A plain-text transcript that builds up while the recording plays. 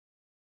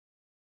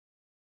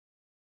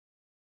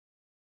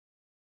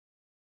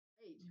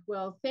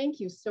Well, thank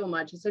you so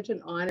much. It's such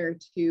an honor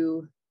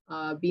to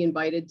be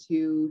invited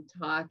to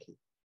talk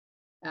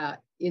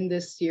in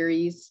this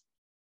series.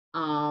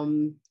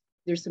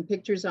 There's some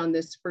pictures on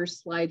this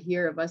first slide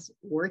here of us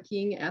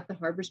working at the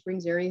Harbor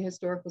Springs Area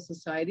Historical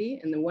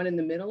Society, and the one in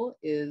the middle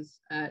is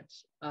at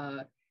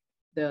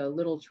the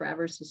Little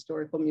Traverse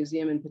Historical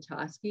Museum in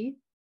Petoskey.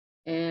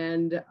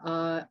 And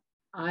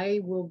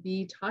I will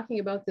be talking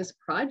about this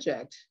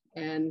project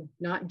and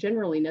not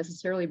generally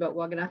necessarily about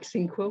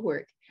Waganakising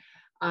Quillwork.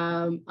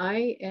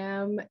 I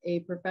am a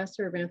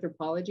professor of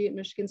anthropology at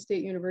Michigan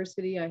State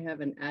University. I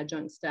have an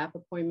adjunct staff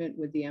appointment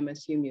with the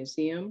MSU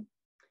Museum.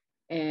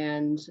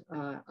 And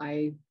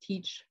I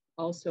teach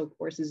also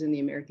courses in the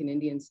American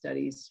Indian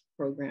Studies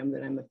program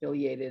that I'm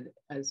affiliated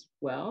as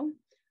well.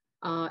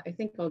 I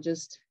think I'll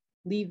just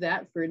leave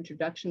that for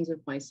introductions of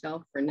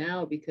myself for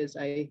now, because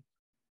I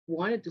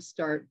wanted to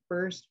start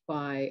first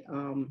by,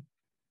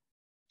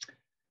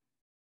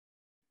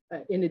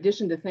 in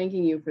addition to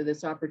thanking you for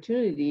this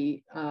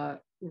opportunity,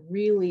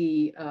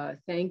 really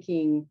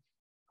thanking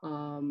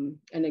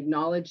and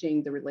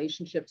acknowledging the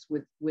relationships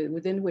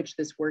within which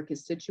this work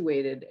is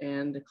situated,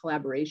 and the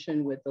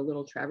collaboration with the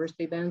Little Traverse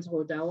Bay Bands of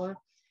Odawa,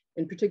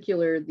 in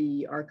particular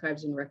the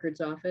Archives and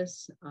Records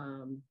Office,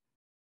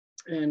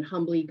 and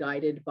humbly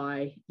guided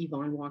by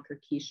Yvonne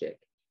Walker-Kishik,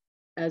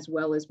 as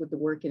well as with the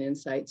work and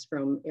insights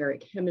from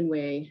Eric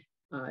Hemingway,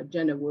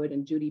 Jenna Wood,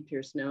 and Judy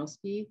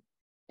Piersnowski,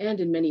 and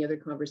in many other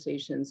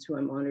conversations who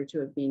I'm honored to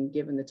have been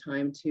given the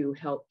time to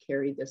help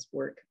carry this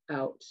work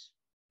out.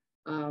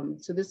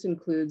 So this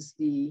includes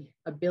the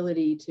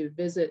ability to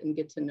visit and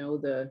get to know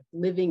the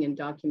living and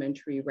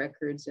documentary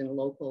records in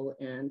local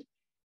and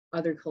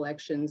other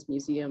collections,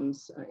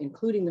 museums,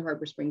 including the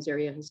Harbor Springs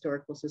Area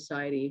Historical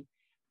Society.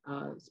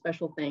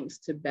 Special thanks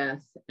to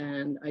Beth.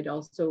 And I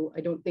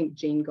don't think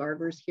Jane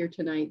Garver's here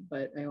tonight,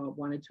 but I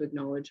wanted to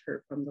acknowledge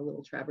her from the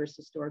Little Traverse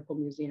Historical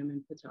Museum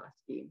in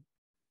Petoskey.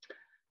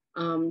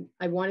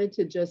 I wanted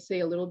to just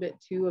say a little bit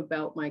too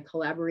about my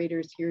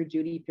collaborators here,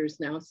 Judy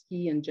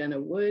Piersnowski and Jenna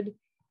Wood.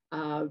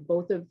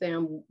 Both of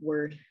them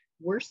were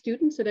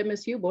students at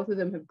MSU. Both of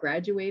them have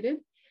graduated.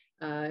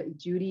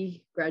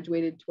 Judy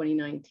graduated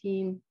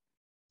 2019,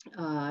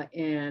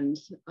 and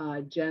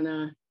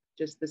Jenna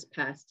just this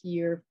past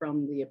year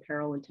from the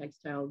Apparel and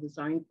Textile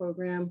Design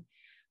program.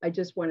 I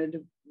just wanted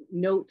to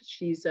note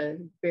she's a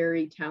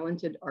very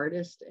talented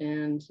artist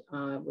and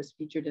was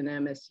featured in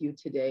MSU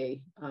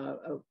today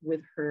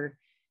with her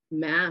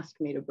mask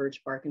made of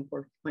birch bark and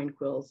porcupine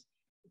quills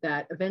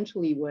that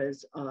eventually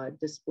was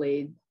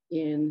displayed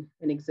in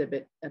an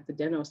exhibit at the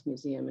Denos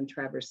Museum in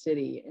Traverse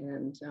City.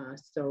 And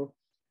so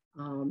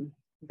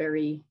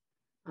very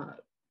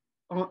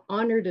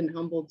honored and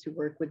humbled to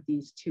work with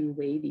these two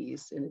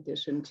ladies, in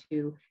addition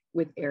to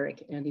with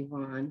Eric and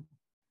Yvonne.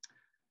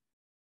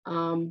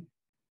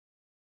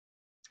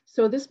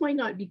 So this might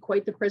not be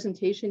quite the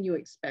presentation you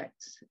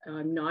expect.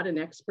 I'm not an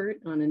expert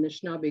on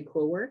Anishinaabe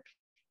quillwork,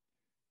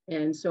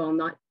 and so I'll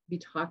not be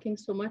talking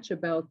so much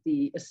about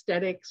the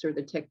aesthetics or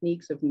the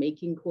techniques of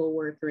making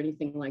quillwork or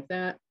anything like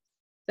that.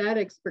 That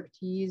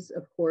expertise,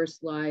 of course,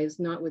 lies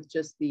not with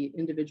just the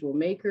individual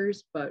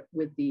makers, but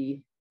with the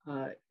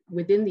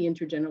within the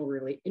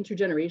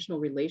intergenerational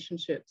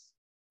relationships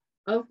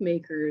of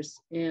makers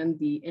and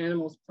the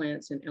animals,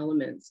 plants, and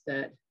elements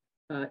that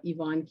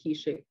Yvonne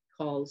Kishik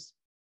calls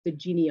the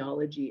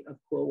genealogy of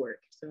quillwork.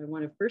 So I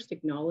want to first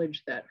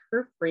acknowledge that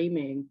her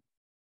framing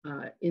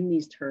in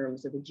these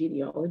terms of the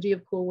genealogy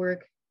of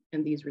quillwork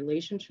and these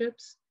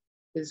relationships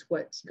is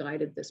what's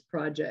guided this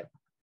project.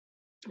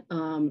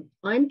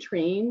 I'm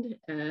trained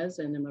as,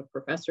 and I'm a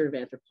professor of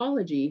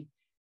anthropology,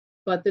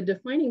 but the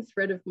defining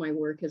thread of my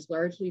work has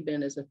largely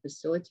been as a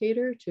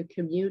facilitator to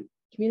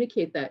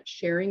communicate that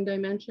sharing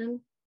dimension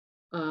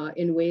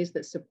in ways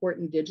that support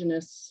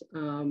Indigenous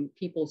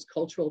people's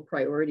cultural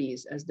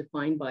priorities as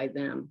defined by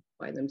them,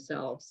 by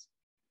themselves.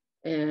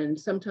 And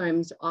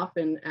sometimes,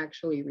 often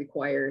actually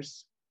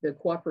requires the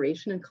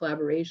cooperation and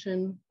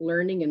collaboration,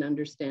 learning and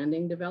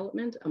understanding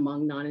development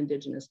among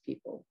non-Indigenous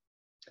people.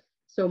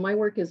 So my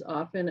work is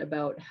often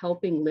about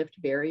helping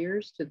lift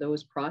barriers to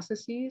those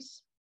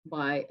processes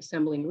by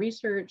assembling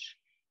research,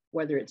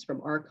 whether it's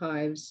from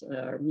archives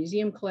or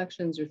museum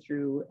collections, or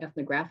through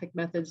ethnographic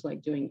methods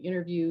like doing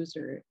interviews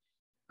or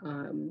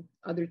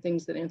other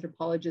things that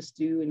anthropologists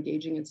do,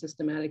 engaging in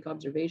systematic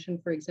observation,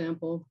 for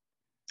example,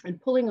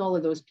 and pulling all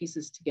of those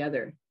pieces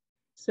together.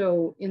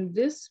 So in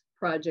this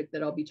project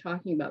that I'll be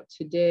talking about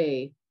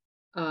today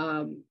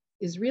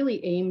is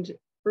really aimed,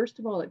 first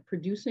of all, at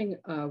producing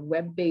a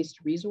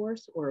web-based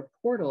resource or a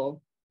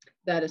portal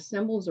that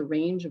assembles a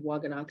range of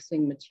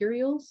Waganakising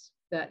materials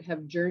that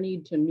have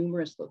journeyed to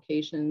numerous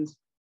locations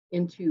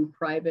into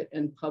private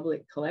and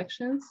public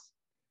collections.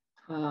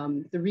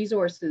 The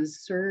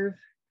resources serve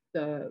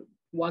the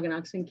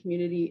Waganakising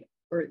community,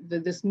 or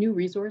this new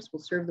resource will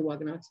serve the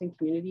Waganakising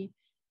community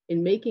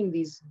in making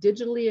these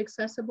digitally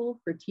accessible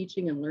for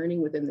teaching and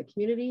learning within the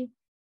community,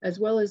 as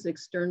well as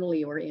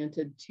externally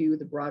oriented to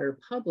the broader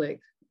public,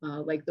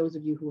 like those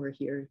of you who are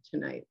here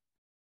tonight.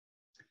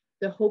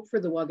 The hope for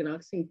the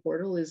Waganakising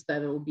portal is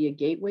that it will be a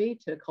gateway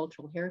to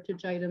cultural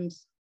heritage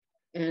items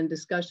and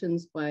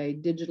discussions by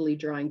digitally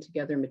drawing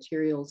together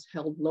materials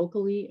held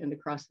locally and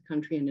across the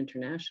country and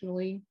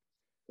internationally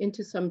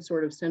into some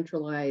sort of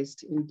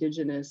centralized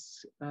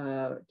Indigenous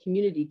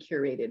community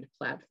curated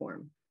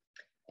platform.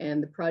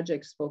 And the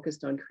project's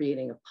focused on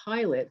creating a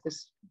pilot.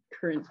 This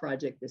current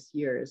project this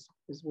year is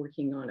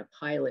working on a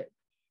pilot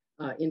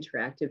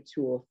interactive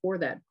tool for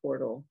that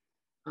portal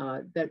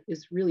that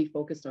is really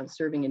focused on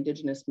serving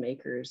Indigenous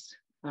makers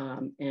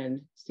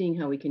and seeing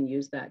how we can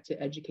use that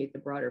to educate the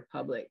broader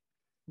public,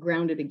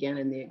 grounded again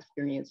in the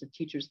experience of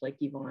teachers like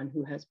Yvonne,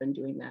 who has been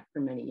doing that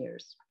for many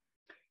years.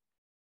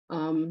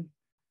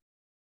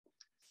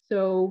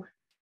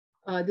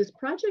 This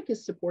project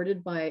is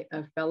supported by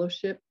a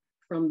fellowship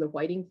from the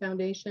Whiting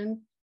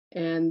Foundation,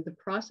 and the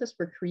process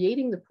for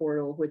creating the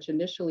portal, which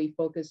initially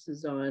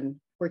focuses on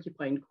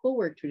porcupine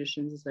quillwork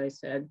traditions, as I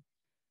said,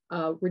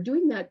 we're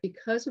doing that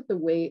because of the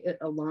way it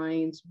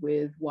aligns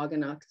with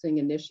Waganakising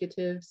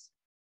initiatives,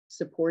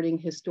 supporting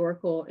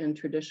historical and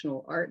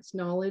traditional arts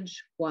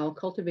knowledge while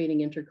cultivating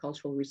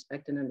intercultural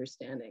respect and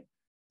understanding.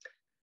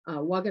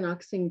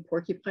 Waganakising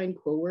porcupine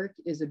quillwork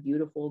is a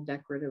beautiful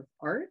decorative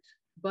art,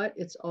 but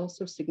it's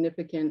also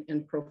significant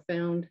and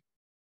profound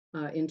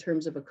in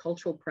terms of a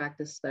cultural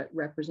practice that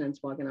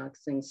represents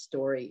Waganakising's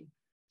story.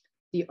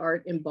 The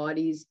art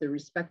embodies the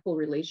respectful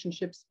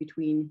relationships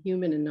between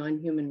human and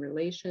non-human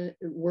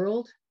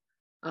world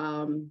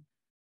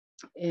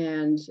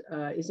and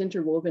is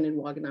interwoven in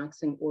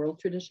Waganakising oral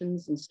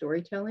traditions and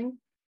storytelling,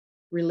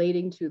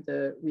 relating to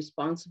the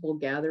responsible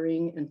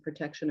gathering and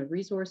protection of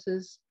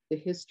resources, the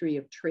history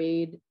of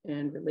trade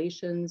and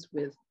relations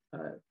with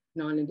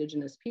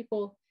non-Indigenous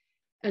people,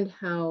 and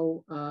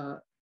how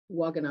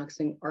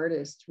Waganakising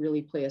artists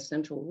really play a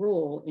central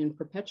role in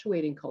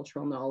perpetuating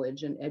cultural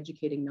knowledge and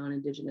educating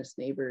non-Indigenous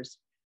neighbors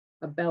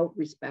about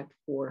respect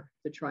for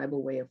the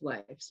tribal way of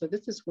life. So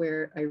this is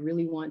where I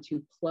really want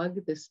to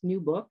plug this new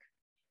book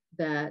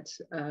that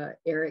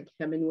Eric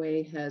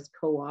Hemingway has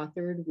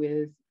co-authored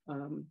with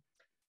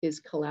his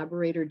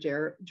collaborator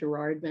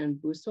Gerard van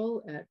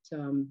Bussel at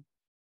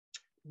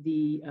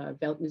the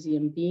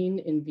Weltmuseum Wien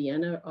in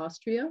Vienna,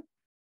 Austria.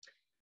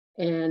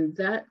 And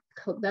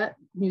that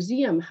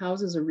museum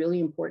houses a really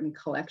important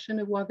collection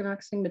of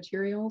Waganakising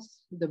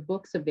materials. The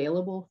book's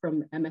available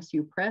from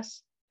MSU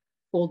Press.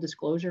 Full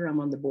disclosure, I'm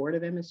on the board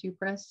of MSU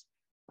Press.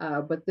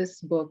 But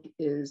this book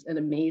is an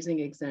amazing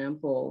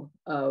example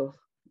of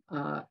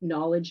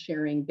knowledge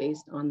sharing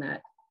based on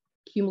that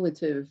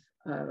cumulative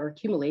or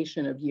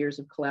accumulation of years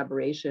of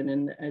collaboration,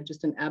 and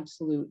just an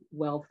absolute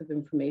wealth of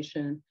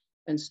information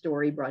and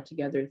story brought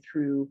together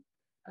through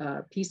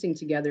piecing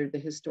together the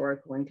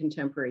historical and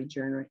contemporary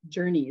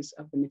journeys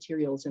of the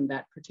materials in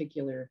that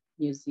particular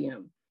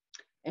museum.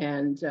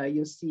 And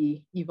you'll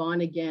see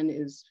Yvonne again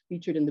is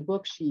featured in the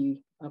book. She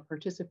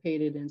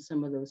participated in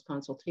some of those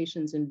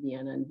consultations in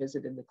Vienna and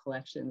visited the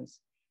collections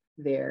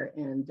there.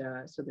 And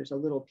so there's a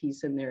little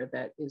piece in there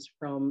that is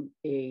from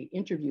an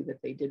interview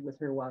that they did with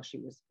her while she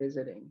was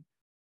visiting.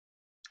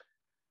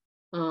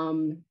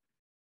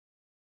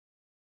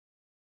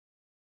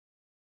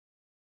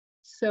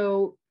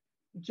 So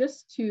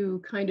just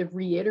to kind of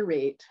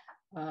reiterate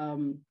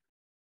some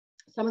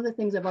of the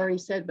things I've already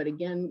said, but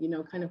again,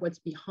 kind of what's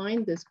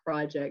behind this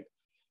project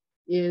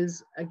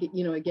is,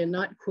 again,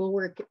 not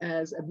quillwork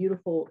as a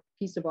beautiful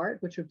piece of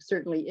art, which it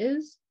certainly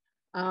is,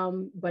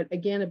 but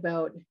again,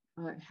 about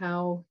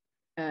how,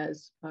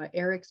 as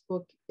Eric's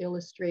book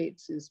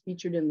illustrates, is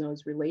featured in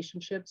those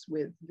relationships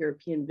with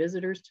European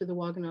visitors to the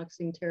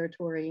Waganakising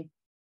territory,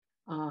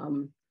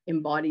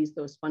 embodies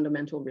those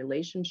fundamental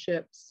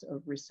relationships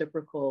of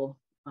reciprocal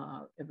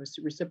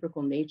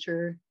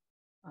nature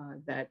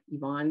that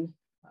Yvonne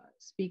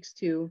speaks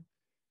to.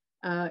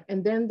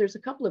 And then there's a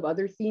couple of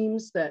other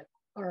themes that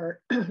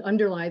are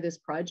underlie this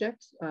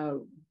project.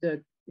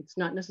 It's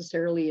not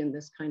necessarily in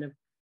this kind of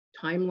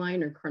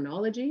timeline or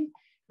chronology,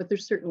 but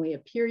there's certainly a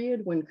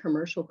period when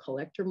commercial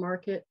collector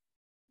market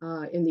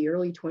in the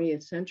early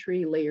 20th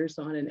century layers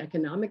on an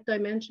economic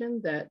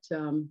dimension that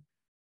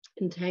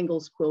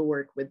entangles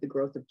quillwork with the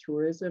growth of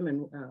tourism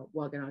and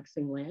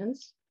Waganakising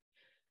lands.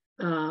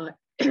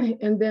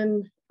 And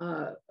then,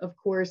 of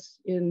course,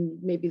 in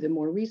maybe the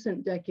more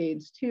recent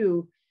decades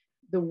too,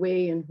 the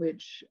way in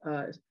which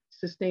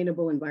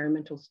sustainable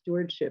environmental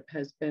stewardship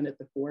has been at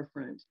the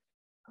forefront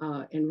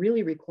and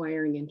really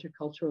requiring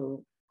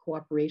intercultural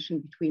cooperation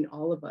between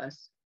all of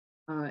us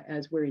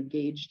as we're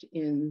engaged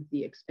in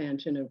the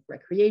expansion of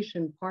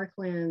recreation,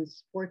 parklands,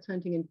 sports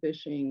hunting and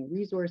fishing,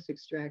 resource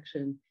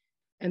extraction,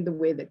 and the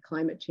way that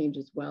climate change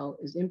as well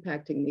is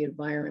impacting the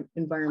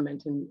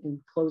environment and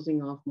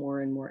closing off more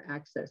and more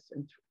access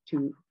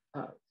to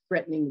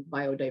threatening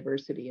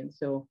biodiversity. And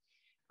so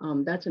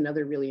that's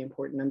another really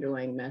important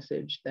underlying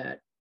message that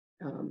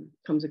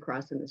comes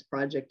across in this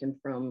project and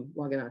from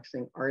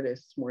Waganakising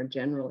artists more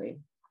generally.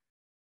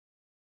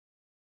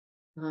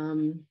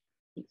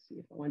 Let's see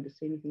if I wanted to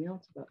say anything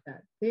else about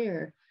that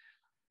there.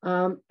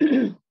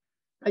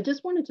 I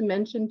just wanted to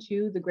mention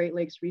too, the Great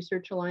Lakes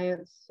Research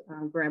Alliance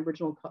for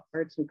Aboriginal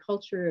Arts and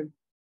Culture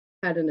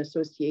had an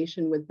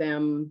association with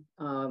them,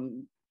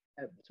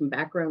 some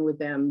background with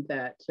them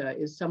that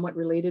is somewhat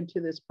related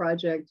to this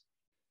project,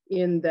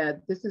 in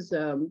that this is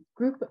a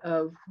group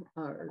of,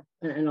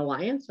 an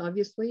alliance,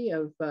 obviously,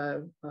 of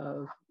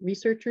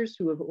researchers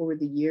who have over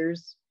the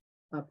years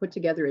put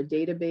together a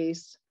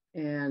database,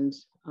 and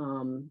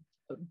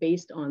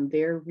based on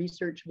their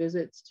research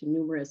visits to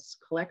numerous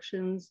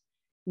collections,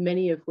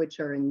 many of which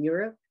are in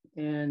Europe.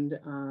 And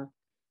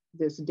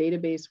this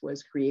database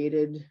was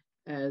created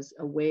as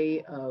a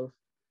way of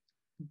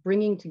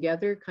bringing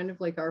together, kind of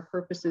like our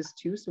purposes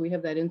too. So we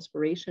have that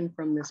inspiration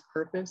from this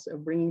purpose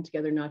of bringing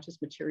together not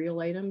just material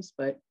items,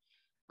 but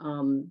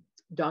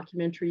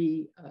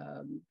documentary,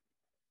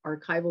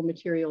 archival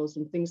materials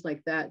and things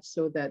like that,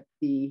 so that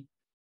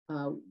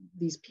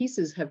these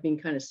pieces have been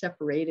kind of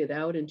separated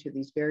out into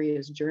these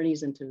various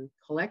journeys into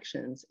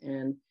collections,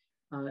 and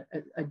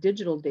a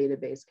digital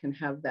database can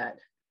have that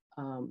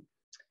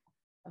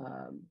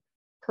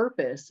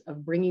purpose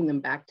of bringing them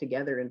back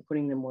together and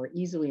putting them more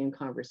easily in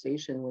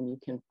conversation when you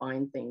can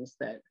find things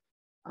that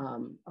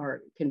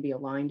can be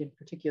aligned in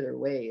particular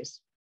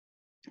ways.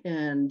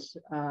 And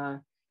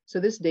so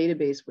this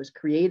database was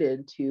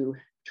created to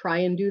try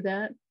and do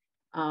that.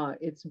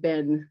 It's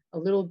been a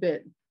little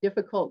bit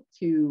difficult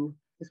to,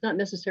 it's not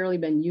necessarily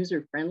been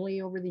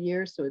user-friendly over the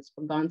years, so it's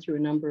gone through a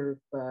number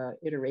of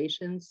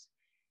iterations,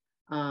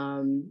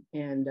 and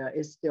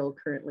is still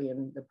currently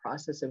in the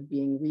process of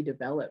being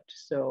redeveloped.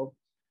 So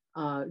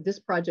this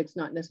project's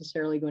not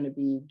necessarily going to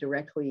be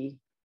directly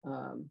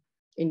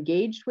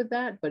engaged with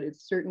that, but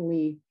it's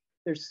certainly,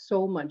 there's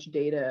so much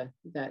data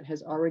that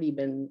has already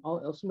been,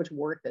 so much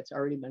work that's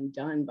already been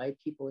done by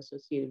people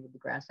associated with the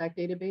GRASAC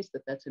database,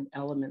 that's an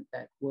element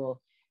that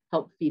will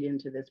help feed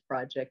into this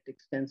project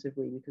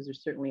extensively, because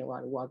there's certainly a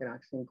lot of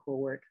Waganakising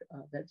Quillwork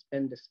that's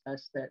been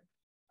discussed that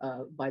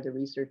by the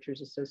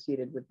researchers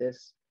associated with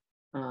this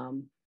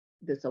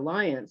this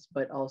alliance,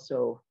 but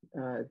also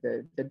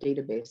the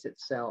database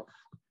itself.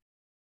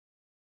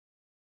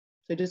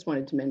 So I just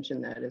wanted to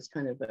mention that as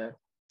kind of a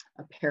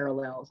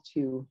parallel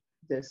to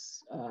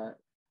this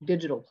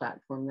digital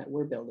platform that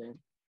we're building.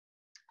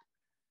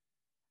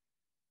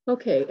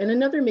 Okay, and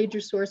another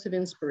major source of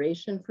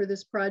inspiration for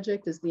this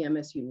project is the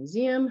MSU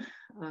Museum.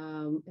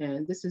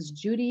 And this is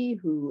Judy,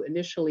 who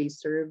initially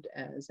served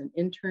as an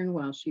intern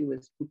while she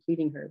was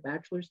completing her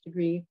bachelor's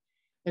degree.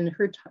 And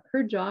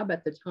her job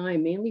at the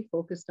time mainly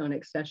focused on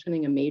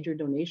accessioning a major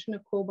donation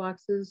of coal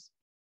boxes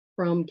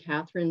from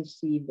Catherine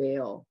C.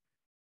 Vale.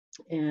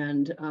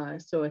 And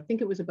so I think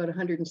it was about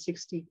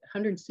 160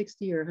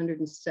 or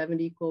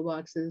 170 coal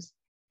boxes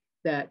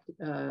that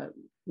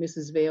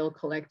Mrs. Vale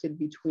collected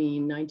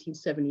between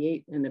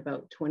 1978 and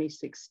about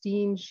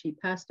 2016. She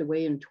passed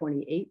away in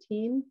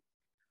 2018.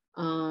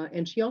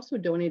 And she also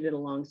donated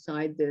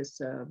alongside this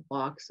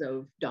box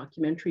of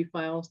documentary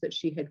files that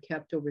she had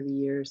kept over the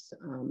years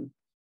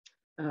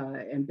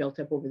and built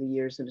up over the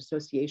years in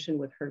association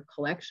with her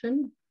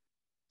collection.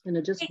 And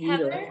I just read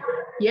Heather,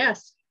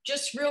 yes.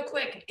 Just real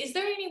quick, is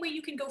there any way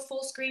you can go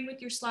full screen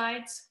with your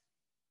slides?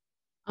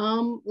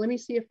 Let me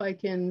see if I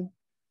can.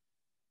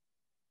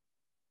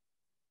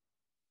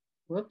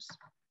 Whoops,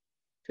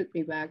 took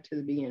me back to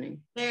the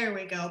beginning. There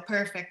we go,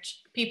 perfect.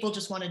 People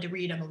just wanted to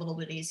read them a little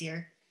bit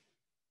easier.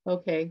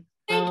 Okay,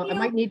 I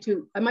might need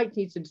to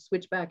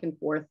switch back and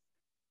forth.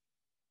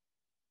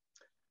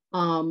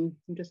 I'm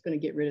just going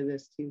to get rid of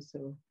this too,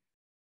 so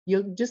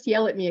you'll just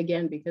yell at me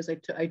again because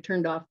I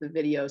turned off the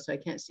video, so I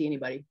can't see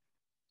anybody.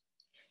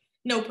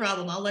 No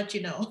problem, I'll let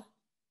you know.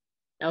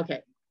 Okay,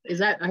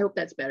 I hope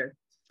that's better.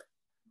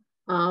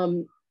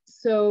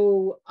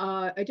 So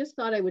I just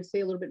thought I would say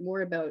a little bit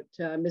more about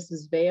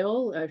Mrs.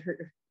 Vale.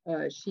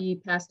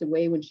 She passed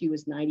away when she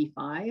was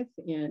 95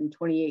 in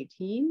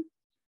 2018.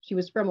 She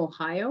was from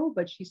Ohio,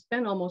 but she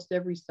spent almost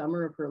every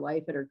summer of her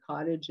life at her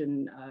cottage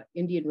in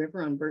Indian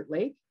River on Burt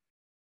Lake.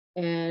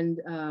 And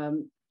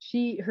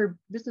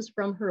this is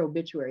from her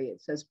obituary.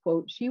 It says,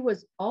 quote, "She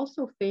was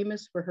also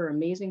famous for her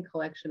amazing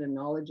collection and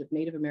knowledge of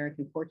Native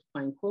American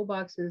porcupine coal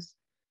boxes.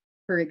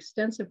 Her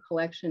extensive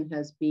collection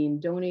has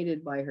been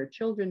donated by her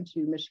children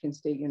to Michigan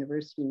State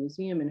University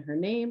Museum in her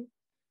name.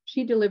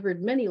 She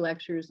delivered many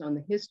lectures on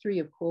the history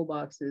of coal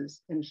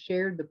boxes and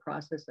shared the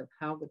process of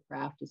how the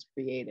craft is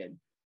created."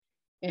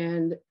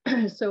 And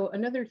so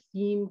another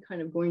theme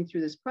kind of going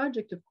through this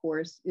project, of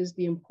course, is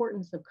the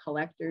importance of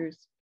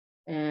collectors,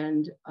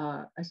 and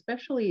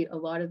especially a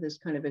lot of this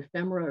kind of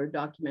ephemera or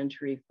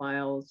documentary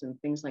files and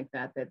things like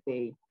that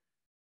they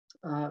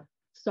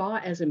saw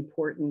as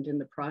important in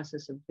the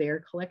process of their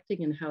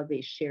collecting and how they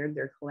shared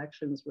their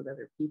collections with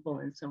other people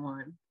and so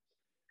on.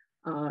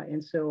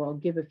 And so I'll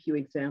give a few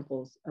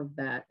examples of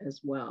that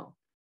as well.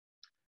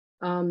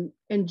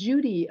 And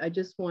Judy, I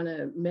just want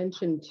to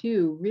mention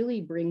too,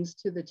 really brings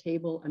to the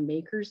table a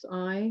maker's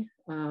eye.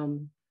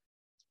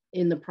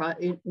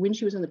 When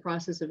she was in the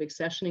process of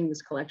accessioning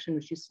this collection,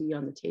 which you see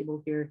on the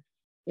table here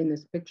in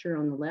this picture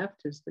on the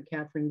left is the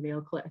Catherine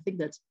Vale collection. I think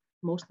that's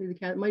mostly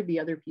it might be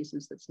other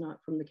pieces that's not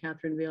from the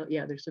Catherine Vale.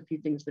 Yeah, there's a few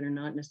things that are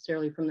not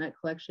necessarily from that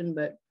collection,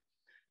 but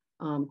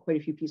quite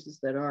a few pieces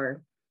that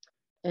are.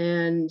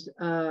 And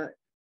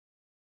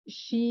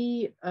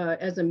she,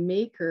 as a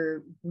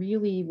maker,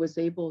 really was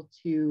able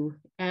to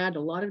add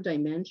a lot of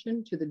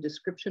dimension to the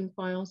description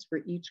files for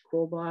each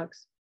quill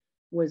box,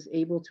 was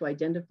able to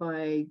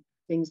identify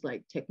things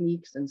like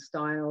techniques and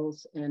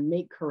styles and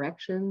make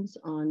corrections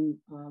on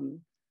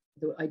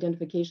the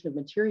identification of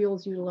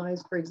materials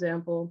utilized, for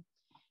example.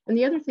 And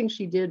the other thing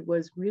she did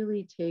was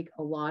really take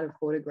a lot of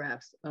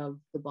photographs of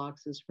the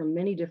boxes from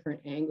many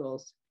different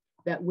angles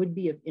that would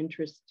be of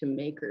interest to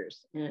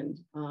makers. And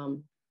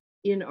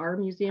in our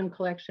museum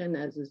collection,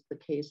 as is the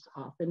case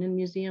often in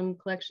museum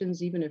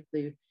collections, even if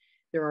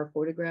there are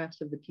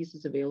photographs of the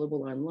pieces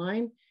available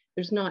online,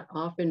 there's not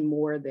often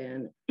more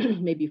than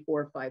maybe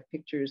 4 or 5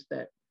 pictures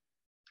that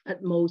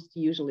at most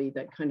usually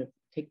that kind of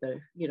take the,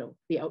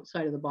 the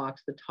outside of the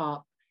box, the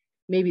top,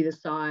 maybe the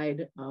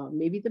side,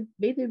 maybe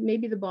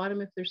the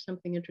bottom if there's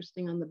something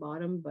interesting on the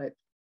bottom, but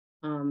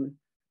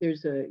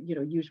there's a,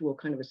 usual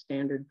kind of a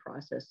standard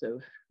process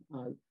of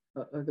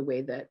the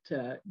way that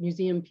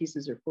museum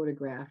pieces are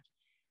photographed,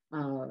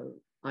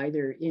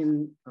 either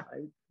in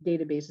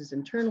databases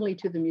internally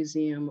to the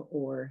museum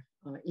or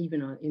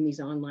even in these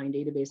online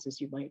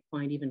databases, you might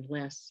find even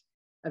less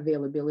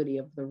availability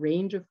of the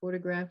range of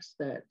photographs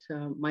that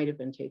might have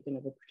been taken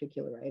of a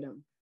particular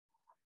item.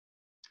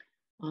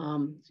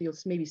 So you'll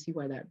maybe see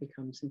why that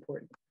becomes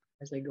important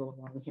as I go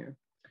along here.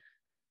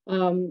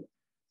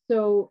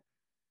 So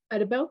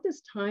at about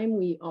this time,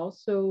 we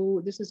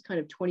also, this is kind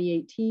of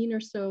 2018 or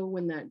so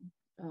when that,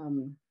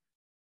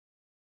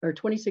 or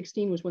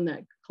 2016 was when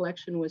that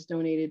collection was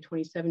donated,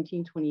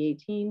 2017,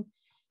 2018,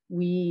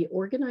 we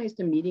organized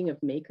a meeting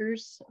of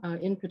makers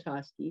in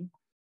Petoskey.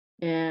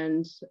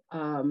 And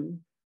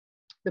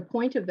the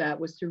point of that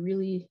was to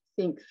really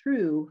think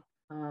through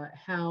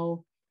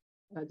how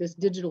this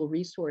digital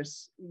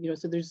resource,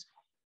 so there's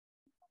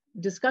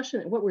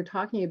discussion, what we're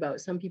talking about,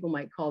 some people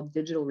might call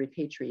digital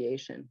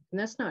repatriation. And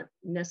that's not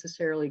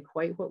necessarily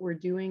quite what we're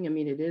doing. I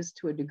mean, it is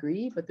to a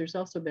degree, but there's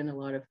also been a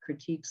lot of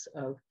critiques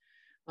of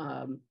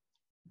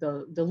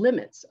the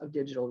limits of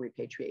digital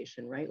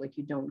repatriation, right? Like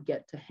you don't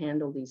get to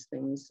handle these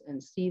things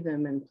and see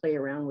them and play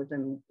around with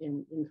them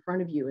in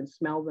front of you and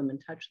smell them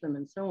and touch them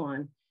and so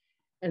on.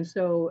 And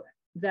so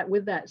that,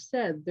 with that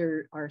said,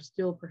 there are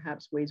still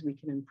perhaps ways we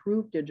can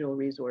improve digital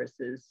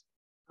resources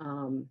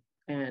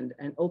and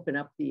open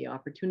up the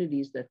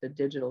opportunities that the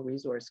digital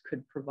resource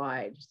could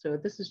provide. So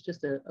this is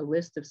just a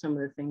list of some of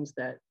the things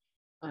that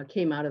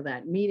came out of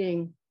that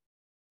meeting.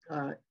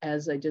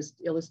 As I just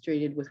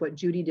illustrated with what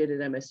Judy did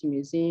at MSU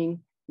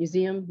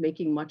Museum,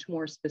 making much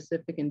more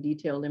specific and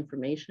detailed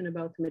information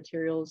about the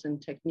materials and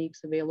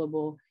techniques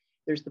available.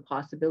 There's the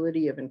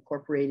possibility of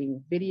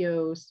incorporating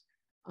videos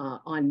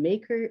on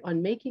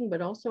making,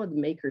 but also the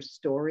maker's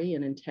story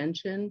and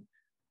intention,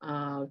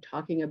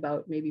 talking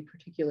about maybe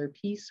particular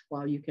piece,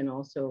 while you can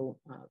also,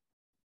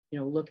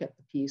 look at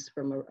the piece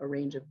from a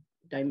range of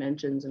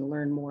dimensions and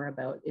learn more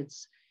about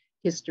its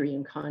history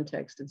and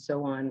context and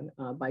so on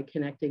by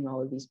connecting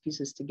all of these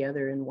pieces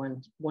together in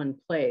one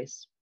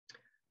place.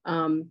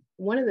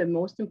 One of the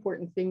most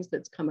important things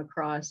that's come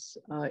across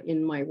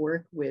in my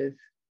work with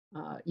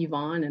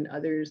Yvonne and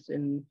others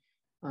in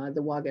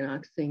the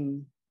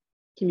Waganakising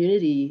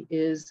community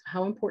is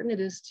how important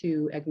it is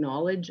to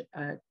acknowledge,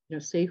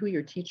 say who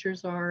your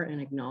teachers are and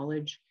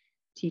acknowledge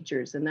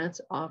teachers. And that's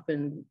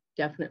often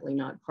definitely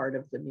not part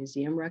of the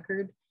museum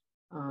record.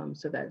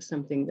 So that's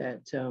something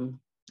that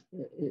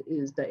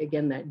is that,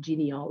 again, that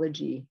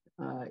genealogy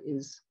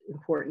is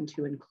important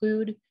to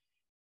include.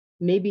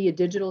 Maybe a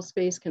digital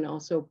space can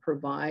also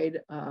provide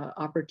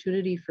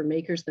opportunity for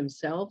makers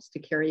themselves to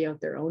carry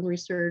out their own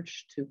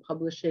research, to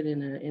publish it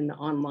in the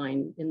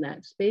online in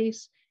that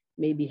space,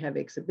 maybe have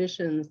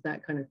exhibitions,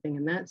 that kind of thing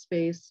in that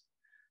space.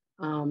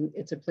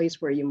 It's a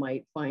place where you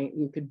might find,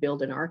 you could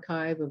build an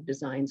archive of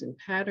designs and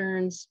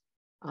patterns.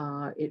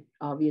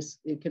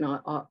 It can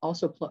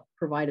also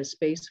provide a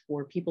space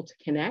for people to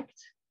connect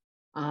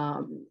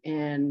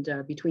and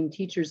between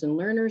teachers and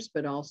learners,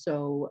 but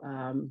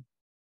also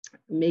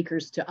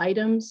makers to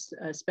items,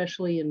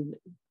 especially in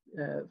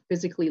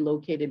physically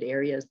located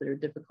areas that are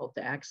difficult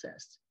to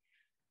access.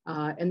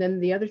 And then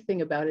the other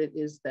thing about it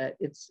is that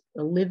it's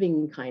a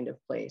living kind of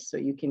place. So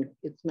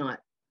it's not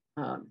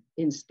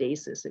in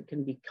stasis. It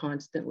can be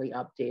constantly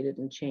updated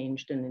and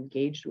changed and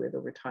engaged with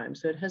over time.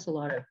 So it has a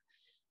lot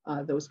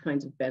of those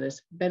kinds of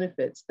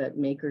benefits that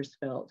makers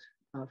felt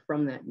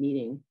from that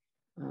meeting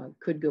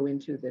could go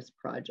into this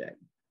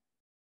project.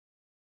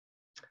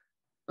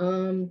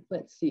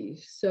 Let's see,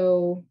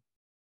 so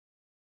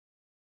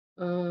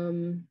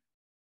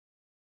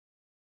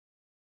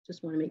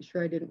just want to make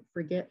sure I didn't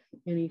forget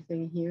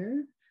anything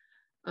here.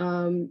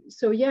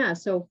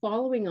 So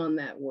following on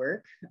that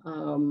work,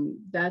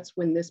 that's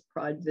when this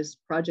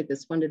project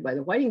that's funded by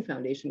the Whiting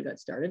Foundation got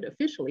started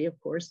officially, of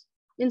course,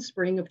 in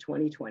spring of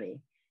 2020.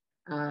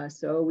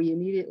 So we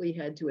immediately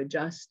had to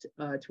adjust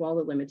to all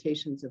the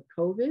limitations of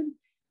COVID.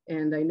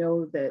 And I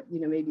know that,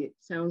 maybe it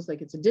sounds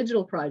like it's a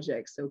digital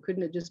project, so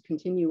couldn't it just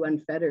continue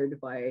unfettered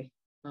by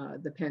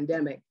the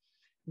pandemic?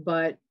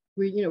 But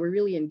we're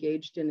really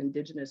engaged in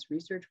Indigenous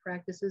research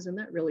practices, and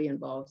that really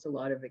involves a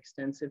lot of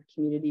extensive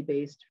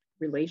community-based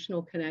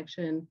relational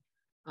connection,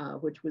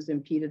 which was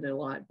impeded a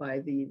lot by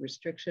the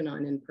restriction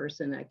on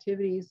in-person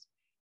activities.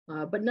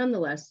 But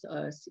nonetheless,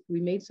 we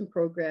made some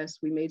progress,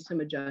 we made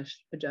some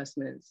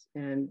adjustments,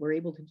 and we're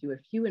able to do a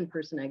few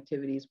in-person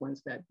activities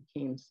once that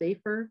became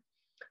safer.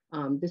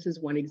 This is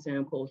one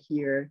example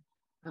here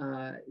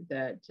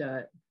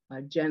that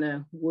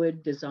Jenna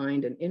Wood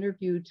designed an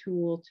interview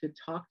tool to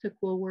talk to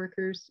quill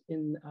workers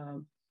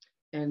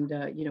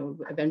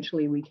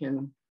eventually we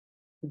can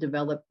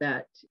develop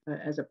that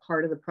as a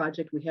part of the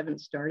project. We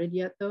haven't started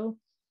yet though.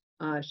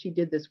 She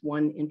did this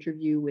one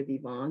interview with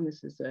Yvonne.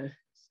 This is a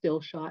still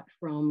shot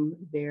from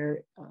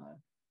their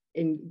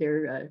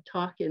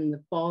talk in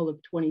the fall of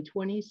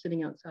 2020,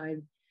 sitting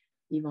outside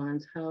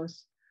Yvonne's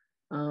house,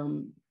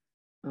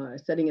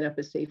 setting it up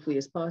as safely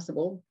as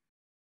possible.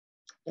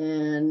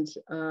 And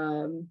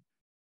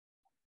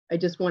I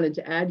just wanted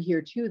to add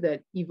here too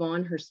that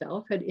Yvonne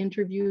herself had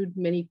interviewed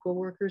many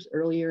co-workers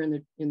earlier in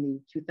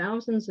the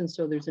 2000s, and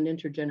so there's an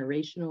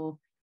intergenerational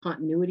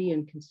continuity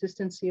and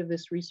consistency of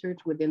this research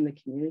within the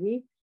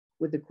community,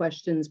 with the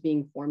questions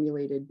being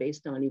formulated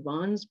based on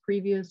Yvonne's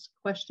previous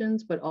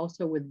questions, but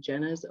also with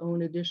Jenna's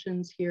own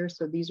additions here.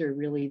 So these are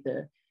really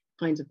the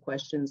kinds of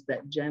questions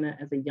that Jenna,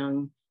 as a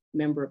young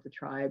member of the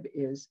tribe,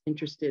 is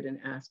interested in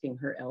asking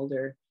her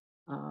elder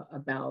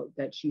about,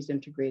 that she's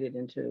integrated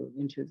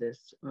into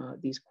this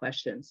these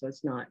questions. So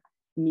it's not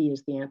me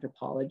as the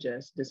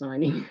anthropologist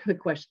designing the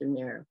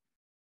questionnaire.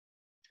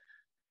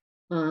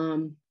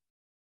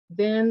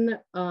 Then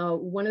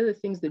one of the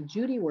things that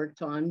Judy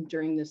worked on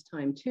during this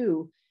time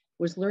too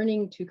was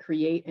learning to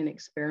create and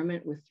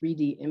experiment with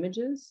 3D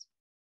images,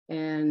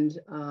 and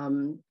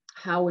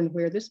how and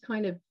where this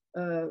kind of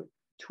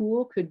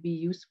tool could be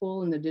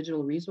useful in the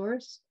digital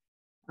resource.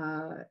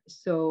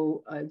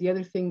 The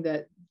other thing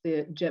that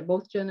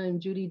both Jenna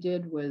and Judy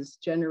did was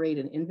generate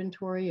an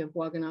inventory of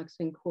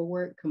Waganakising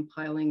Quillwork,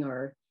 compiling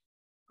our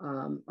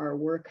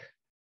work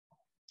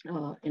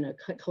in a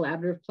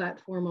collaborative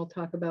platform I'll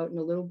talk about in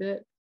a little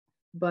bit.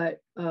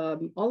 But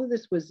all of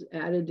this was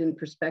added in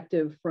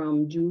perspective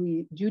from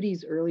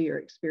Judy's earlier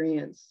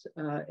experience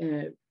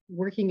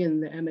working in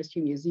the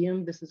MSU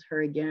Museum. This is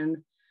her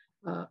again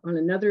on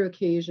another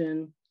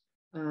occasion,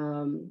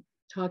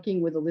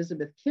 talking with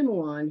Elizabeth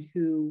Kimawan,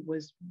 who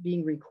was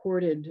being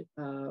recorded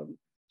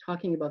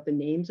talking about the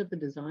names of the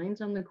designs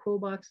on the quill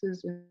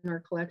boxes in our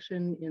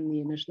collection in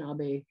the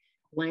Anishinaabe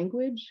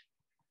language.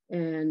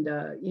 And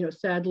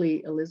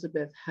sadly,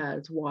 Elizabeth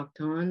has walked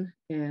on,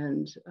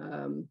 and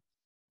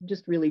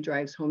just really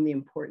drives home the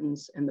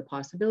importance and the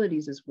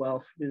possibilities as well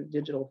for the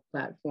digital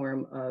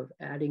platform of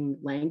adding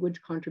language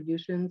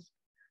contributions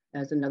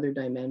as another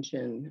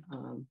dimension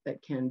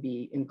that can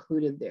be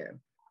included there.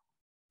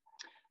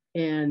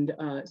 And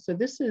so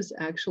this is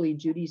actually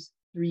Judy's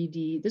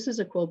 3D. This is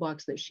a quill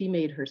box that she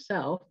made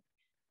herself,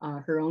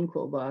 her own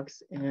quill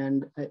box,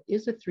 and it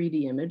is a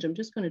 3D image. I'm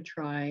just going to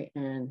try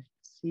and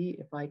see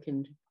if I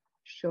can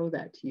show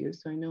that to you.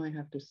 So I know I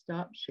have to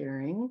stop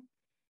sharing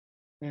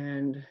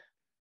and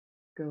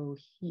go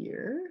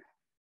here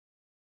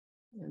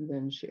and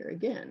then share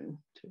again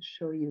to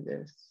show you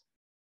this.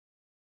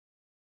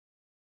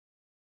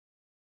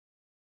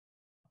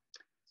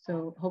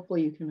 So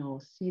hopefully you can all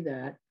see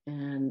that.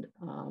 And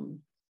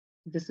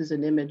this is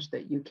an image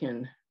that you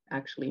can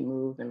actually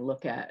move and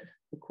look at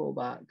the quill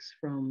box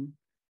from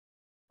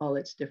all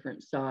its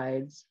different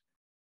sides.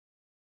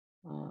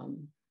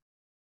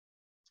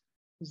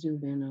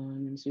 Zoom in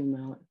on and zoom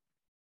out.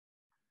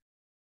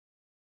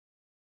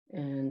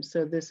 And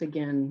so this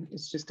again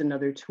is just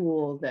another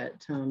tool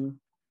that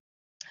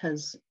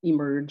has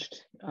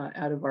emerged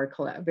out of our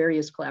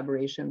various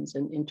collaborations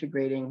and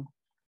integrating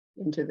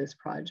into this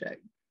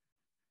project.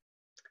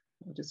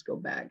 I'll just go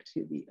back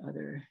to the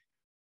other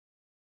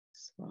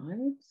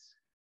slides.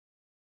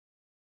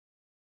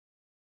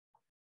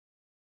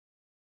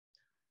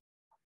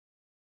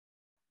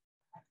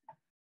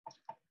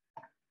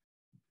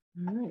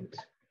 All right.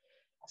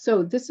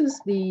 So this is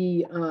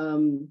the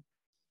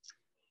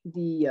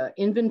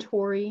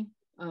inventory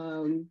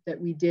that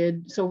we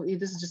did. So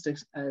this is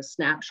just a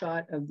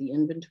snapshot of the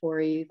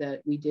inventory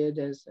that we did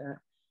as a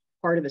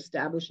part of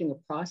establishing a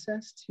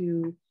process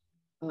to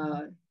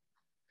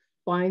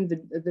find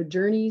the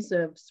journeys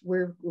of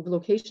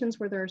locations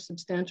where there are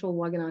substantial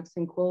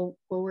Waganakising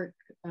quillwork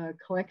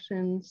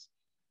collections,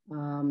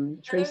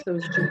 trace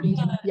those journeys.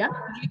 Yeah.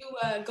 Could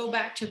you go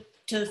back to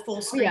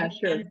full screen? Oh, yeah,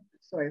 sure. Again?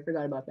 Sorry, I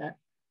forgot about that.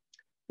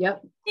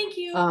 Yep. Thank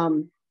you.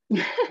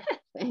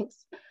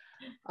 Thanks.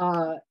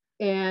 Kind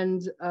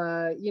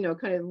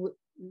of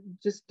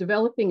just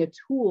developing a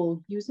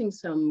tool using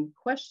some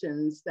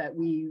questions that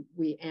we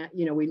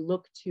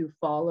look to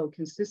follow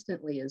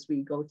consistently as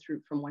we go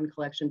through from one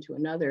collection to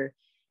another.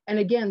 And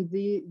again,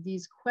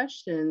 these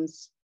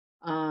questions,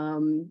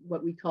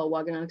 what we call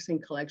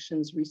Waganakising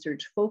collections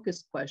research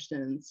focused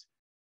questions,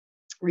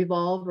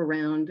 revolve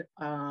around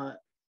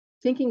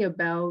thinking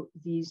about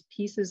these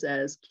pieces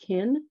as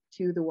kin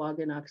to the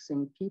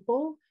Waganakising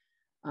people.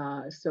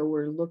 So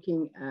we're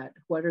looking at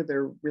what are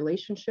their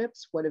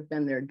relationships, what have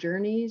been their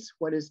journeys,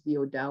 what is the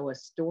Odawa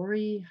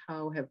story,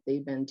 how have they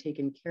been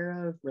taken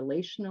care of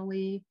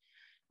relationally,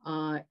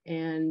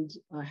 and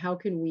how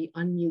can we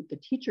unmute the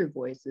teacher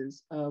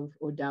voices of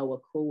Odawa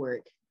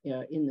Quillwork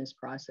in this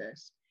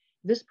process.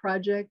 This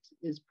project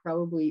is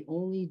probably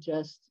only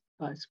just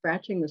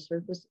scratching the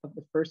surface of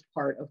the first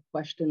part of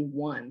question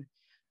 1.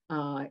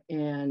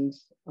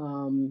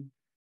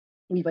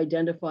 We've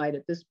identified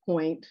at this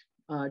point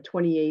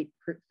 28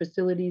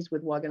 facilities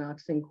with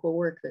Waganakising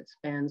Quillwork that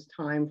spans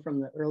time from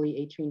the early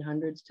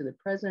 1800s to the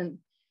present.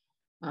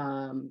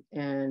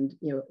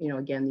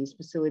 Again, these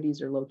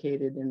facilities are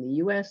located in the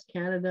US,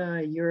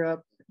 Canada,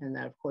 Europe, and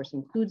that of course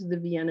includes the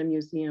Vienna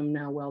Museum,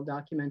 now well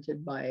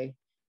documented by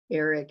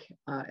Eric,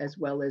 as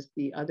well as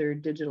the other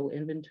digital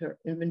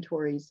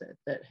inventories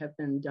that have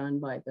been done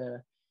by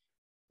the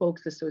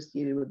folks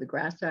associated with the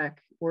GRASAC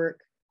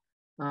work.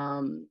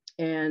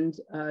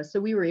 So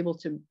we were able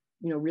to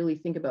really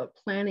think about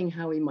planning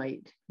how we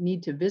might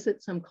need to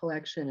visit some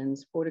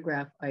collections,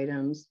 photograph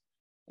items,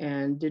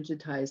 and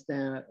digitize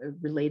the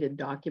related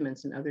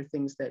documents and other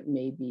things that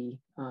may be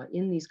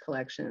in these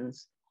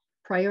collections,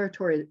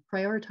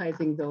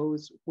 prioritizing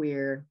those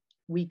where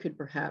we could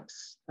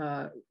perhaps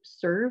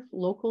serve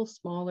local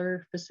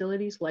smaller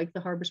facilities like the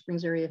Harbor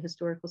Springs Area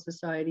Historical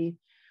Society,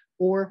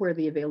 or where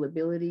the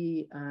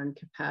availability and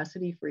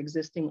capacity for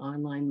existing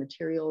online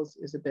materials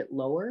is a bit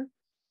lower.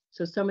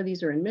 So some of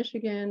these are in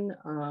Michigan,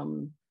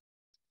 and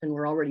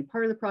we're already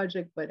part of the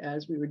project, but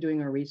as we were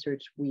doing our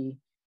research, we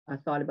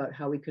thought about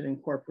how we could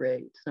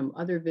incorporate some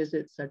other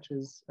visits, such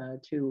as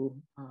to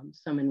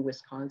some in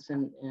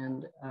Wisconsin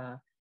and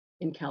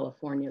in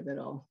California that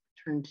I'll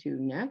turn to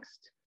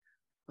next.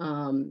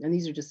 And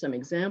these are just some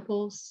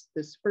examples.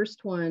 This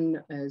first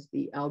one is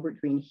the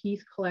Albert Green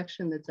Heath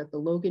collection that's at the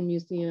Logan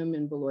Museum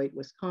in Beloit,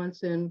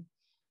 Wisconsin.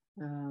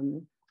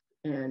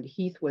 And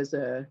Heath was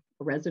a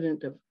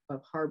resident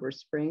of Harbor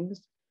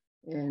Springs.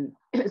 And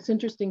it's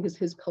interesting because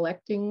his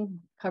collecting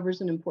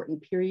covers an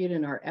important period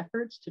in our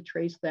efforts to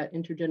trace that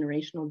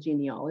intergenerational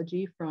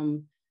genealogy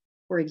from,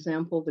 for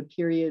example, the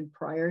period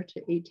prior to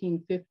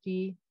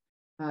 1850,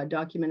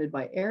 documented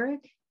by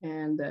Eric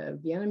and the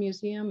Vienna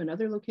Museum and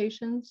other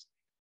locations,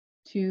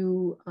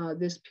 to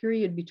this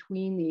period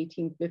between the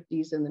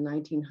 1850s and the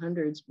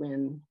 1900s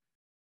when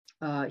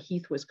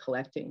Heath was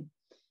collecting.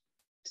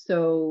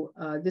 So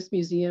this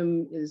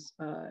museum is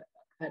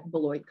at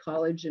Beloit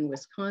College in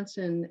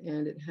Wisconsin,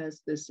 and it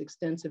has this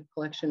extensive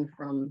collection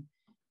from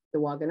the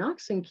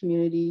Waganakising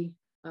community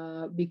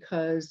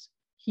because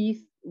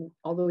Heath,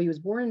 although he was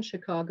born in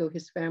Chicago,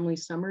 his family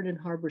summered in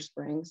Harbor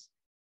Springs,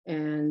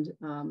 and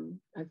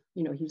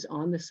he's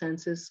on the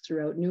census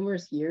throughout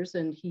numerous years.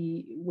 And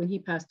when he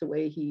passed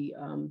away, he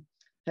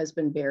has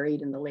been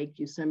buried in the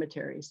Lakeview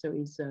Cemetery. So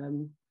he's a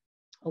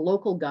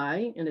local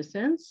guy in a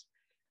sense.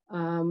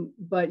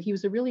 But he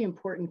was a really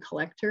important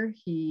collector.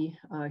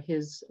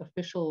 His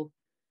official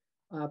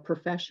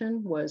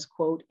profession was,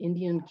 quote,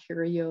 Indian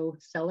curio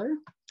seller.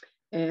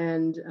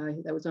 And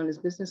that was on his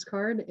business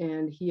card.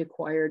 And he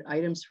acquired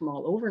items from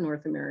all over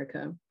North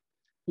America.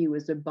 He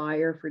was a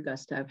buyer for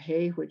Gustav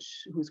Hay,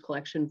 whose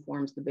collection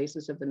forms the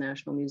basis of the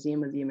National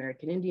Museum of the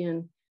American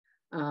Indian.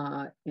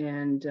 Hay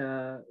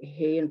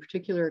in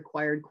particular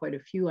acquired quite a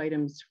few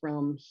items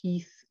from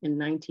Heath in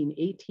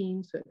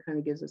 1918. So it kind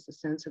of gives us a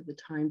sense of the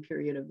time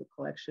period of the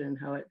collection and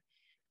how it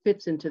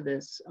fits into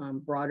this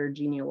broader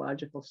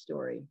genealogical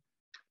story.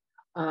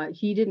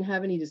 He didn't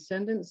have any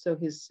descendants, so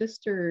his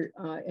sister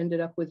ended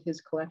up with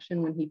his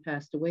collection when he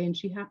passed away, and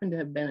she happened to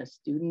have been a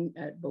student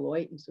at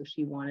Beloit, and so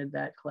she wanted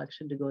that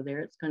collection to go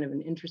there. It's kind of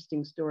an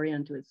interesting story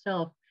unto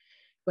itself,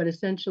 but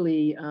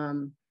essentially,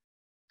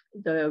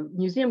 the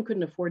museum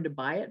couldn't afford to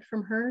buy it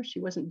from her. She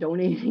wasn't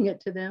donating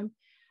it to them.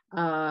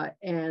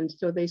 And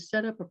so they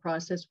set up a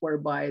process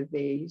whereby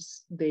they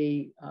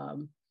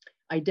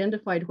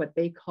identified what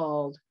they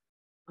called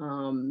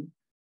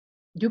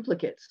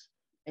duplicates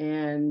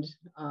and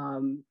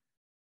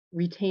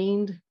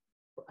retained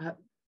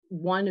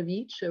one of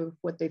each of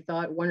what they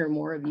thought, one or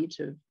more of each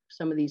of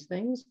some of these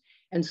things,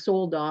 and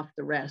sold off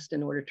the rest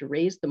in order to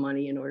raise the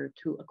money in order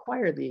to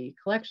acquire the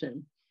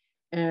collection.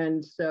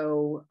 And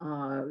so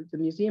the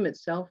museum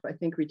itself, I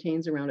think,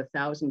 retains around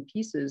 1,000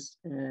 pieces,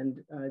 and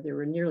there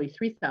were nearly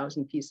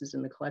 3,000 pieces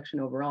in the collection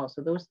overall.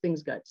 So those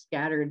things got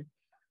scattered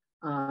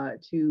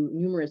to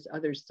numerous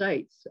other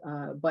sites.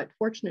 But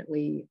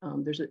fortunately,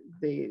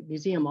 the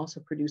museum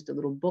also produced a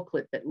little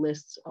booklet that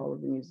lists all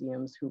of the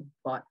museums who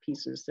bought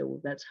pieces.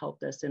 So that's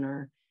helped us in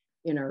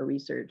our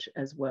research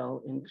as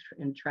well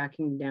in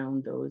tracking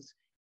down those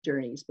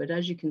journeys. But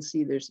as you can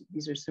see,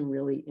 these are some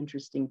really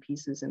interesting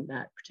pieces in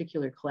that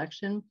particular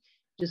collection.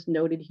 Just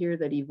noted here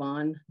that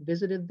Yvonne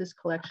visited this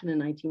collection in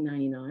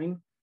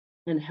 1999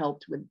 and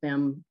helped with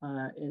them.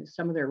 And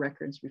some of their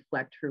records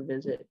reflect her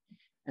visit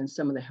and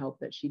some of the help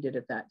that she did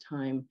at that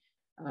time,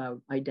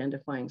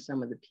 identifying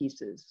some of the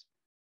pieces.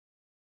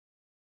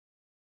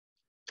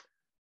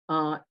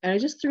 And I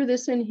just threw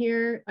this in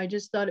here. I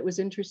just thought it was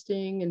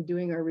interesting. And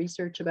doing our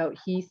research about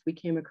Heath, we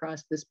came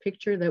across this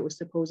picture that was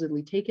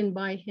supposedly taken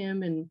by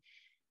him in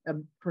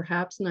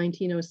perhaps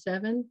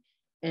 1907.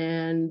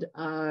 And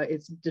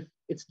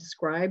it's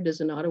described as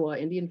an Ottawa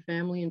Indian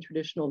family in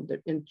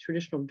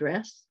traditional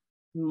dress.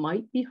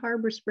 Might be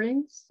Harbor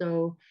Springs.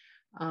 So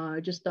I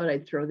just thought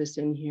I'd throw this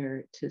in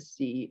here to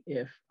see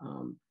if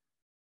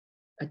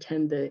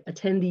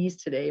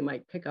attendees today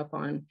might pick up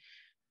on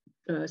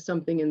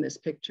something in this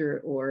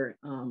picture, or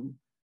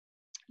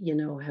you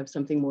know, have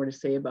something more to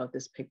say about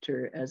this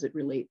picture as it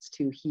relates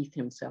to Heath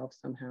himself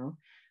somehow.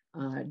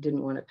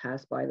 Didn't want to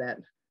pass by that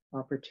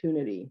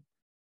opportunity.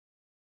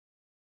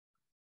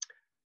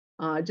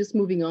 Just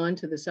moving on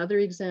to this other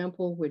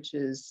example, which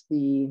is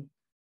the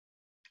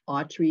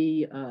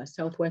Autry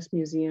Southwest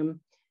Museum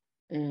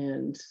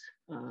and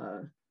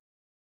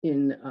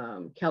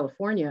in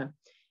California.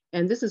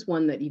 And this is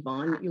one that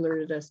Yvonne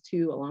alerted us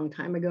to a long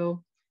time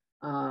ago.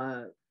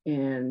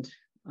 And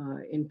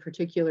in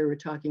particular, we're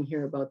talking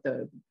here about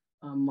the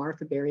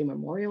Martha Berry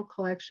Memorial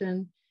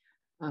Collection.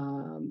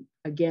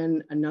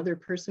 Again, another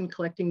person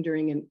collecting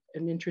during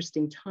an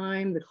interesting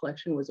time. The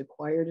collection was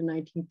acquired in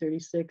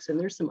 1936, and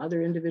there's some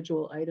other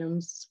individual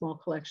items, small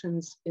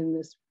collections in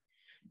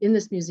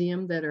this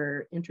museum that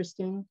are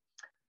interesting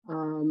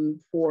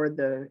for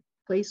the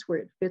place where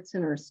it fits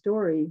in our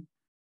story.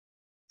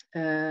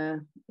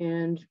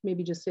 And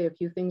maybe just say a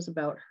few things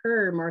about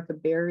her. Martha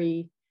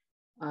Berry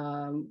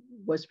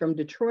was from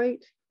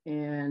Detroit,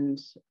 and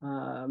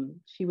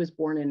she was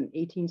born in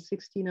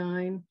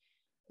 1869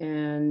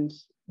 and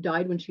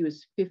died when she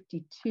was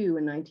 52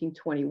 in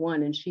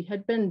 1921. And she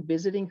had been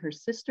visiting her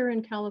sister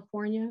in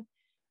California.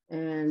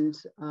 And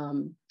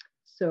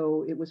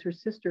so it was her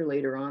sister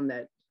later on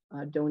that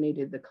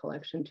donated the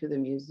collection to the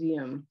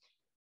museum,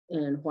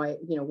 and why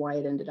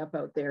it ended up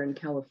out there in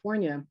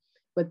California.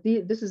 But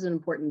this is an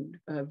important,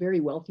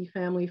 very wealthy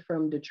family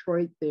from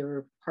Detroit. They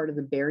were part of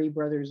the Berry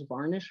Brothers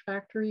Varnish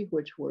Factory,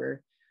 which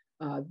were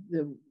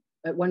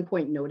at one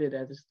point noted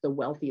as the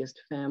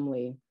wealthiest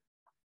family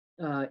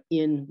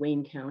in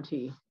Wayne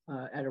County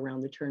at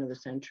around the turn of the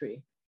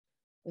century.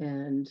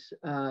 And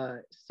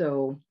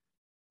so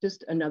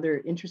just another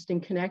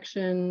interesting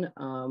connection,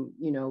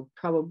 you know,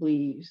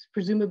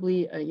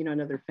 presumably, you know,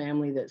 another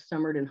family that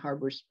summered in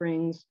Harbor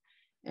Springs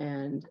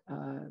and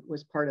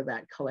was part of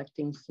that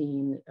collecting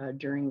scene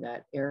during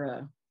that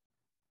era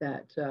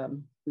that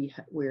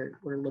we're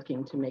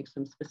looking to make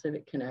some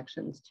specific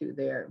connections to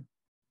there.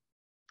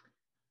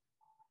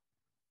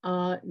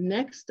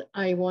 Next,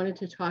 I wanted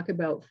to talk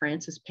about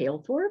Frances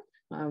Palethorpe.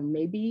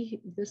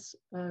 Maybe this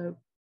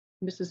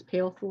Mrs.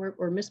 Palethorpe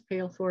or Miss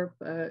Palethorpe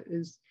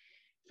is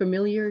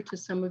familiar to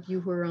some of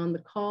you who are on the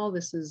call.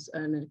 This is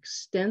an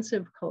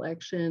extensive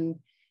collection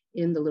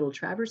in the Little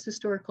Traverse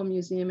Historical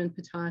Museum in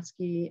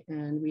Petoskey,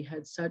 and we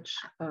had such,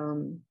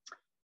 I'm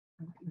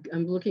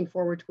looking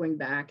forward to going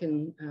back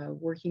and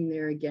working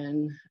there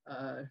again,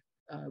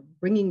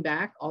 bringing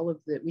back all of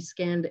we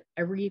scanned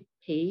every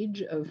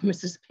page of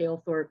Mrs.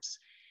 Palethorpe's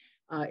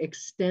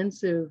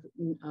extensive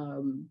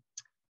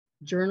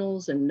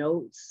journals and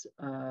notes,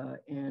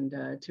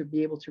 and to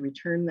be able to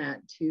return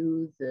that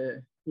to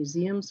the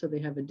museum so they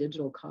have a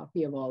digital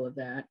copy of all of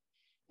that.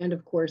 And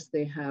of course,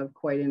 they have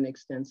quite an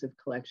extensive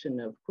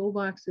collection of quill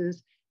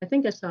boxes. I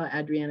think I saw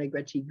Adriana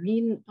Gretchen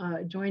Green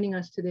joining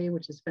us today,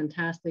 which is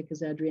fantastic,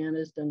 because Adriana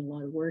has done a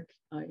lot of work,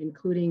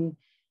 including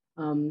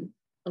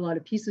a lot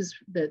of pieces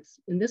that's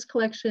in this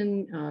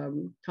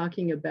collection,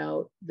 talking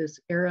about this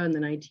era in the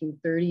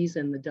 1930s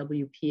and the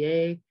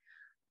WPA.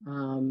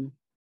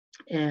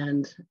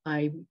 And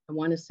I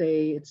want to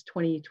say it's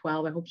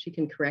 2012. I hope she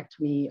can correct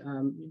me.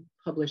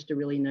 Published a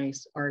really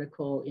nice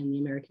article in the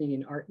American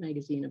Indian Art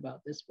magazine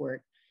about this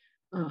work.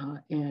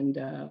 And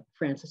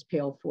Frances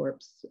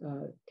Palethorpe's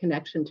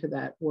connection to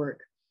that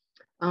work.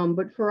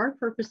 But for our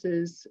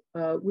purposes,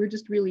 we're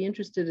just really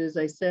interested, as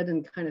I said,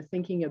 in kind of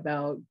thinking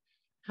about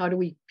how do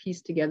we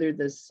piece together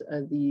this,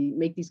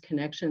 make these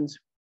connections,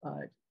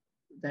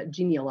 that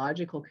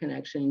genealogical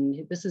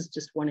connection. This is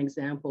just one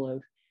example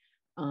of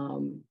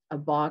a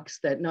box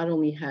that not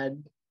only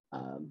had,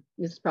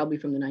 this is probably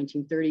from the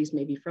 1930s,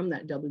 maybe from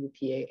that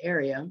WPA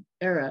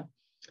era,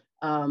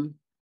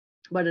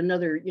 but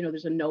another, you know,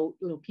 there's a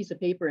little piece of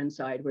paper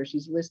inside where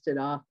she's listed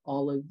off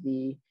all of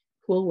the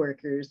quill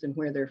workers and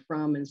where they're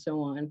from and so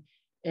on.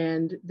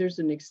 And there's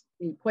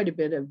quite a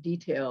bit of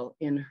detail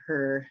in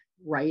her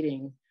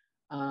writing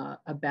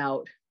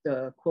about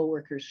the quill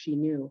workers she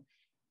knew.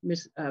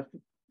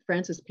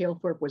 Frances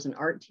Palethorpe was an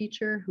art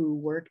teacher who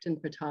worked in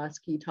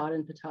Petoskey, taught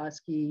in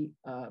Petoskey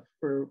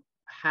for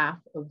half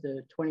of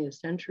the 20th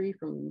century,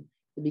 from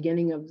the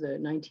beginning of the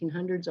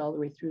 1900s all the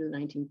way through the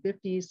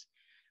 1950s.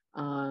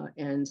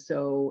 And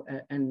so,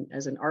 and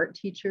as an art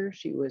teacher,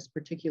 she was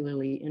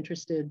particularly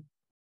interested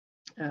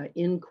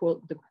in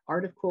the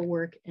art of quill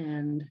work,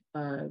 and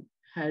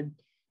had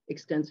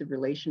extensive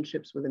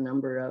relationships with a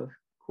number of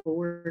quill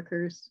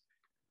workers.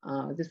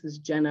 This is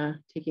Jenna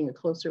taking a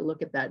closer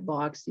look at that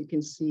box. You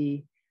can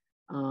see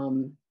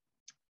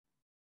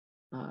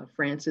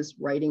Frances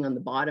writing on the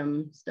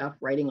bottom stuff,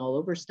 writing all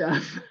over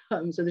stuff.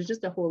 So there's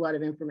just a whole lot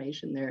of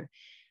information there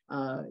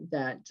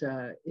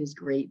that is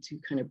great to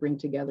kind of bring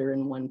together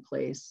in one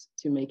place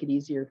to make it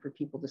easier for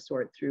people to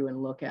sort through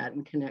and look at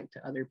and connect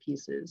to other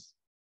pieces.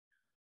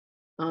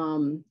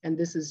 And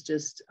this is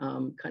just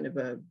kind of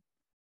a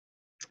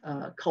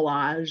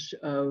collage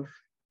of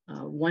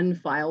one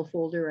file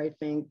folder, I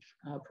think,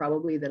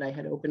 probably that I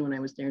had open when I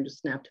was there, and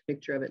just snapped a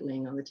picture of it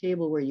laying on the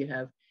table, where you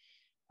have,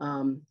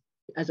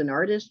 as an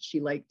artist, she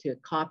liked to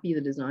copy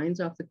the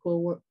designs off the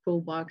quill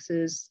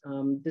boxes.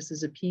 This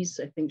is a piece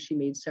I think she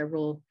made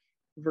several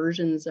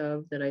versions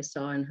of that I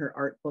saw in her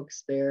art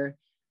books there,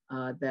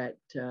 that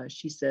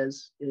she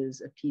says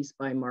is a piece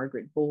by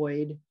Margaret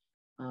Boyd,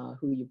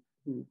 who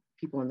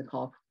people on the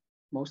call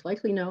most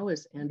likely know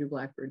as Andrew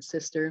Blackbird's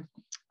sister.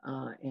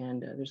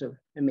 And there's an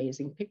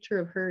amazing picture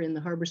of her in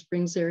the Harbor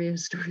Springs Area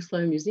Historical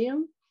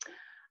Museum.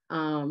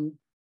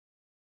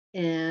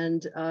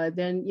 And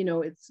then, you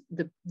know, it's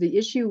the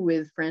issue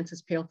with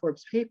Frances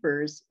Palethorpe's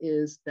papers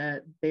is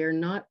that they're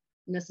not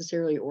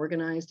necessarily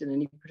organized in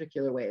any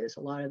particular way. There's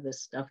a lot of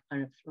this stuff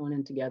kind of thrown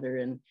in together.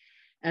 And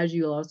as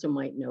you also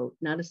might note,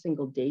 not a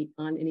single date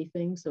on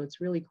anything. So it's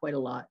really quite a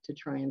lot to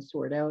try and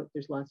sort out.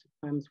 There's lots of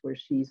times where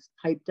she's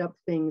typed up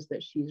things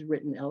that she's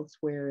written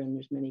elsewhere, and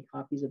there's many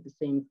copies of the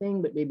same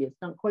thing, but maybe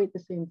it's not quite the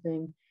same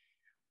thing.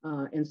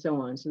 And so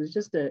on. So there's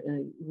just a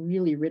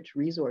really rich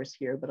resource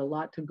here, but a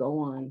lot to go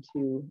on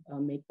to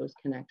make those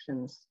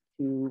connections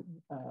to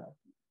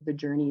the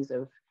journeys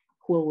of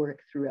Quillwork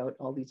throughout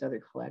all these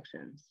other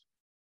collections.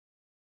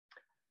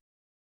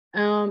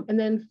 And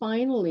then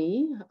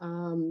finally,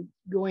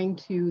 going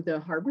to the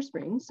Harbor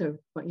Springs, so,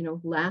 you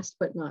know, last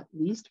but not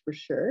least for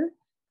sure.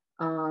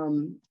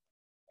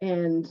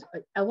 And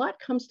a lot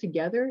comes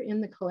together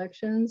in the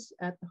collections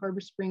at the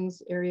Harbor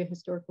Springs Area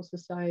Historical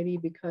Society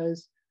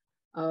because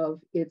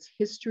of its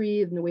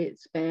history and the way it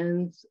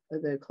spans,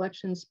 the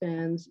collection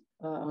spans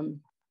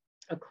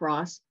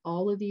across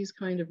all of these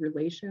kind of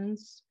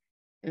relations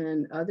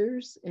and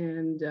others.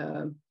 And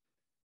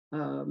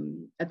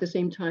at the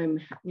same time,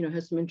 you know,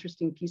 has some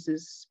interesting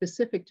pieces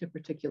specific to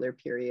particular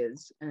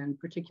periods and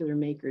particular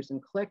makers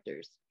and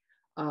collectors,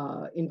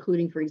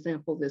 including, for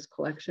example, this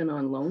collection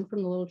on loan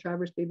from the Little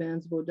Traverse Bay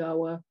Bands of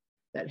Odawa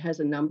that has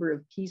a number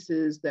of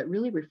pieces that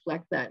really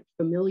reflect that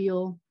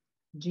familial,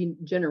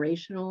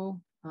 generational,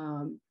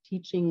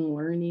 teaching,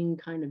 learning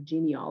kind of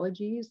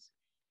genealogies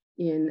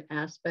in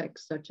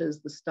aspects such as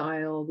the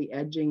style, the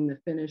edging, the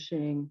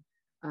finishing,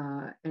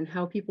 and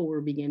how people were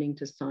beginning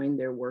to sign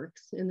their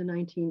works in the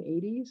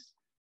 1980s.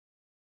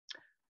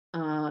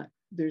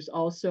 There's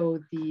also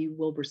the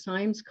Wilbur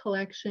Symes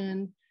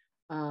collection.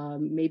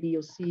 Maybe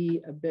you'll see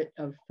a bit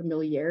of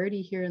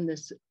familiarity here in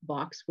this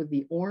box with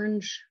the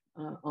orange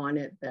on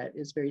it that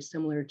is very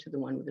similar to the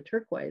one with the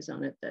turquoise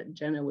on it that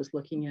Jenna was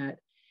looking at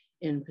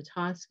in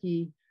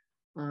Petoskey.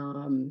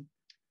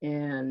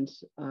 And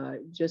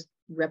just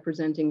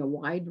representing a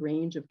wide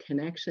range of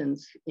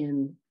connections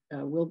in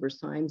Wilbur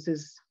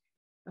Symes's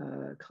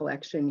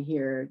collection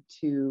here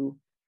to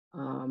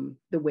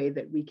the way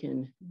that we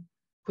can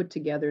put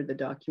together the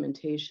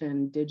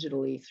documentation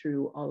digitally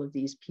through all of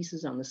these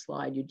pieces on the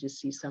slide. You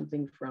just see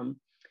something from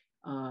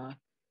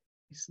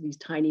these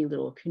tiny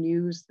little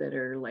canoes that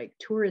are like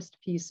tourist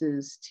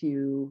pieces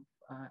to,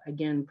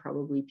 again,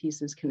 probably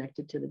pieces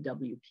connected to the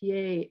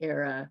WPA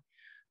era.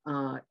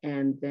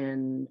 And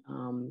then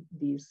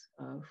these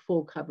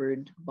full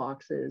covered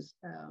boxes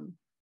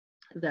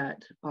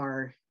that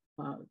are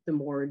the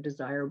more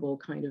desirable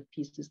kind of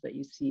pieces that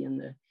you see in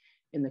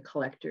the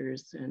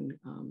collectors and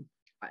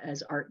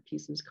as art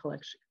pieces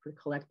for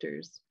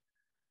collectors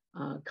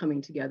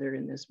coming together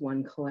in this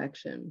one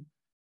collection.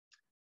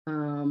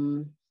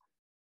 And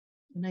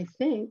I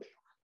think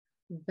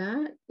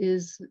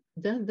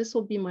this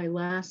will be my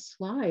last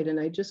slide. And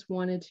I just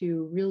wanted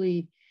to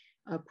really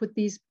put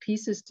these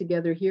pieces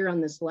together here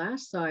on this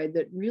last side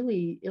that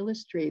really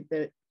illustrate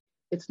that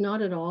it's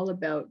not at all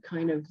about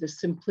kind of the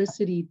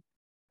simplicity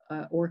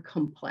or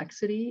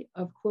complexity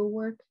of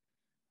Quillwork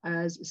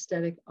as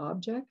aesthetic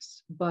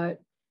objects,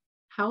 but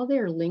how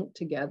they're linked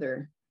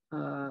together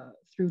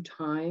through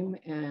time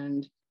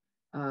and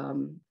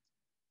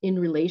in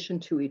relation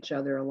to each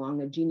other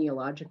along a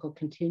genealogical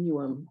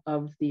continuum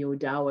of the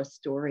Odawa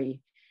story.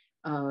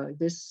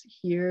 This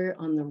here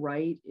on the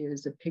right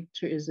is a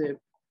picture, is an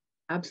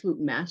absolute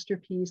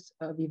masterpiece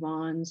of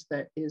Yvonne's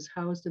that is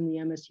housed in the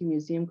MSU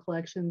Museum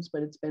collections,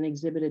 but it's been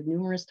exhibited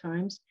numerous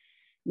times.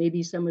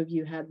 Maybe some of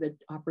you had the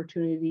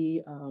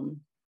opportunity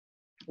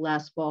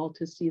last fall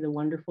to see the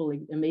wonderful,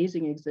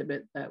 amazing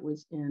exhibit that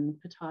was in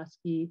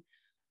Petoskey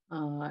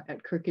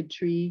at Crooked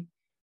Tree.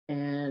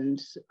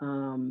 And,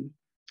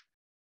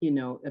 you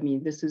know, I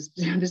mean, this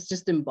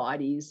just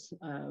embodies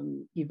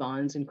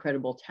Yvonne's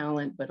incredible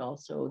talent, but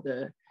also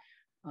the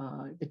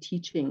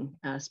teaching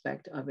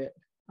aspect of it,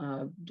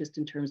 just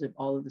in terms of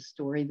all of the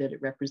story that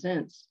it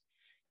represents.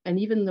 And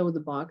even though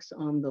the box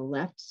on the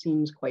left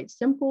seems quite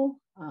simple,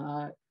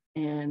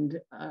 and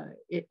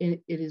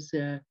it is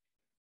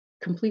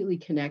completely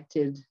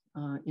connected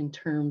in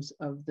terms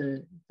of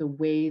the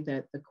way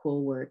that the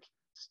Quillwork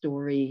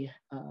story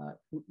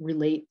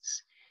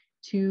relates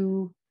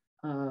to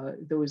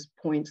those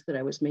points that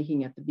I was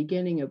making at the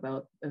beginning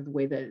about the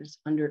way that it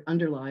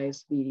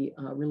underlies the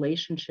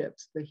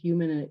relationships, the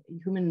human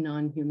and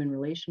non-human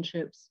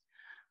relationships.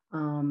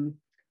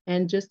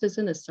 And just as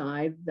an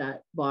aside,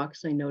 that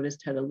box I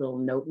noticed had a little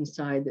note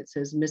inside that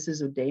says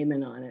Mrs.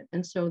 O'Damon on it.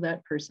 And so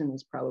that person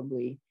is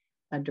probably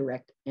a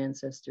direct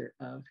ancestor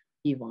of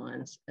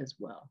Yvonne's as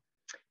well.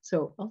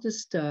 So I'll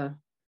just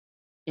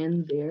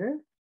end there,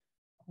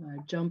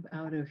 jump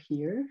out of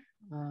here.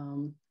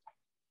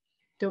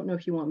 Don't know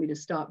if you want me to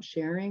stop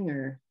sharing,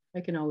 or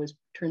I can always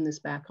turn this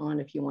back on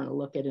if you want to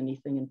look at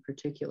anything in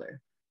particular.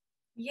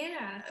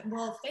 Yeah,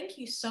 well, thank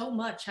you so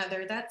much,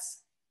 Heather.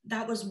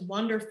 That was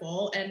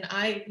wonderful. And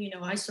I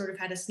sort of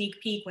had a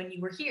sneak peek when you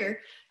were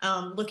here,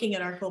 looking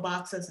at our quill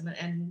boxes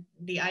and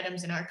the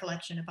items in our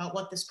collection about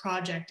what this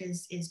project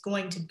is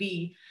going to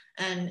be.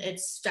 And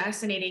it's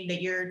fascinating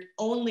that you're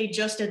only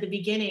just at the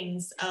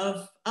beginnings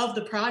of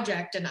the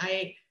project. And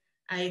I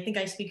think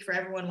I speak for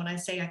everyone when I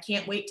say I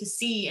can't wait to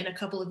see in a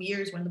couple of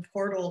years when the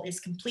portal is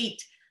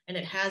complete and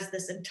it has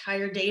this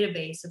entire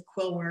database of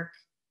Quillwork,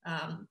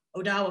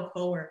 Odawa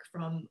Quillwork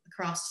from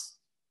across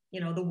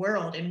the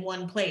world in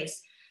one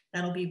place.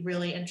 That'll be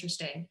really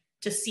interesting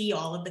to see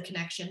all of the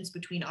connections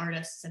between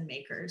artists and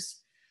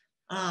makers.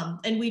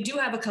 And we do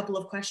have a couple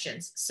of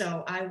questions,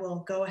 so I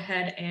will go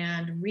ahead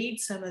and read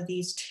some of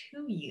these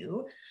to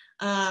you.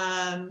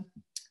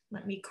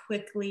 Let me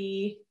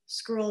quickly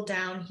scroll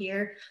down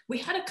here. We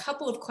had a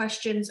couple of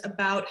questions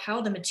about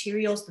how the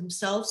materials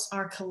themselves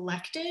are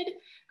collected,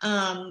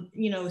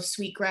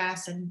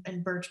 sweetgrass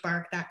and birch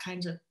bark, that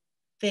kind of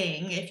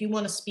thing. If you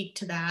want to speak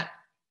to that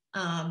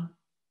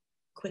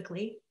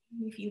quickly,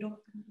 if you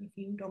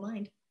don't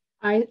mind.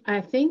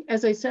 I think,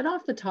 as I said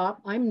off the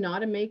top, I'm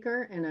not a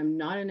maker and I'm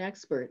not an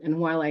expert. And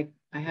while I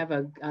have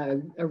a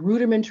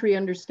rudimentary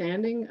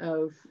understanding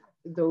of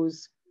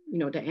those,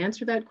 to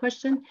answer that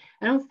question,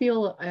 I don't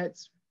feel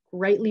it's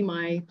rightly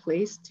my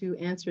place to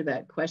answer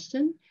that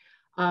question.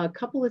 A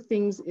couple of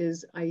things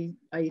is I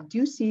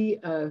do see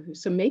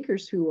some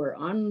makers who are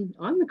on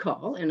the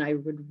call, and I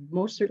would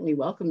most certainly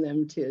welcome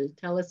them to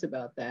tell us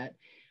about that.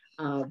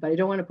 But I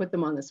don't want to put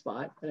them on the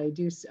spot. But I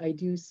do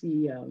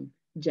see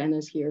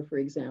Jenna's here, for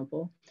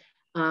example.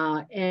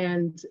 But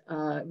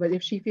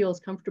if she feels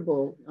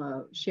comfortable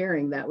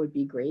sharing, that would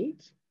be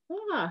great.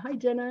 Hi,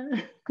 Jenna.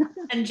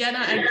 And Jenna,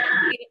 I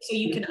made it so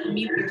you can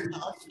unmute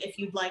yourself if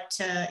you'd like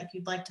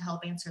to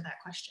help answer that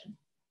question.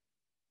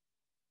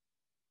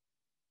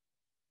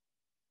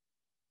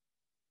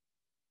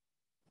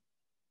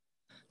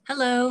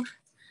 Hello.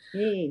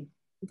 Hey.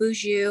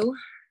 Bonjour.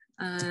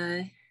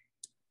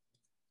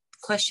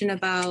 Question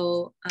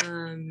about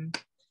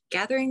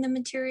gathering the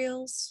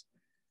materials.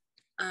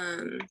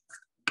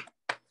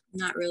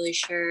 Not really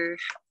sure.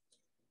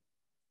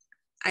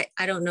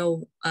 I don't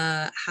know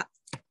how.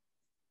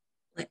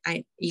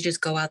 You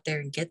just go out there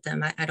and get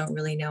them. I don't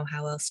really know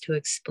how else to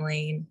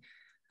explain.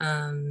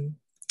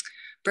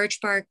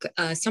 Birch bark,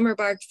 summer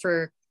bark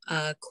for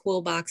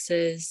quill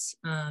boxes.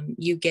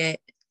 You get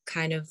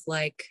kind of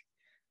like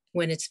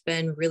when it's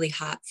been really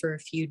hot for a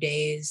few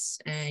days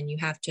and you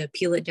have to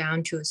peel it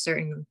down to a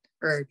certain,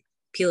 or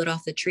peel it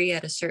off the tree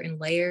at a certain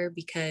layer,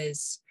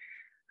 because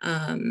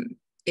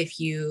if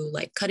you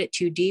cut it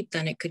too deep,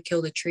 then it could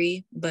kill the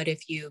tree. But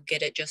if you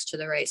get it just to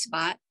the right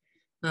spot,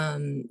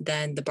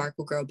 then the bark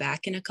will grow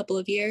back in a couple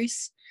of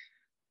years.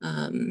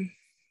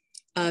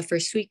 For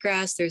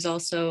sweetgrass, there's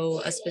also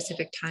a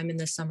specific time in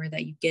the summer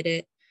that you get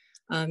it.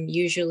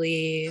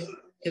 Usually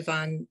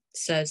Yvonne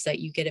says that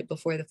you get it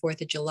before the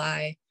 4th of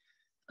July,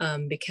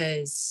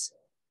 because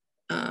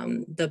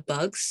the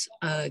bugs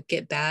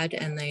get bad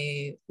and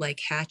they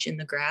hatch in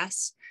the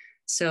grass.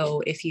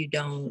 So if you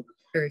don't,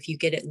 or if you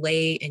get it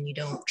late and you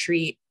don't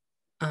treat,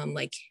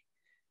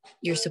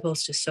 you're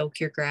supposed to soak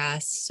your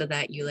grass so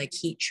that you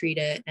heat treat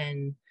it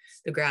and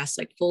the grass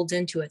folds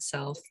into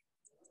itself,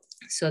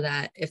 so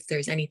that if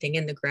there's anything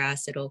in the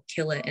grass, it'll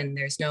kill it and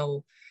there's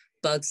no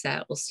bugs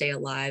that will stay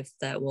alive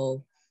that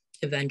will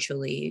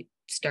eventually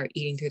start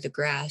eating through the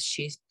grass.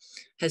 She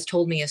has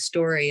told me a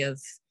story of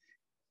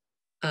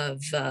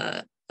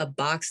a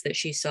box that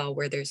she saw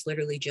where there's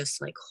literally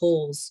just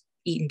holes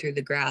eaten through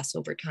the grass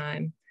over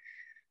time.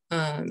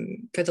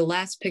 For the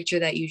last picture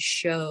that you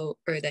showed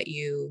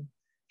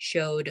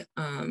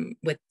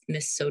with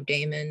Miss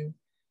O'Damon's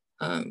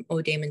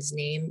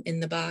name in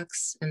the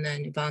box and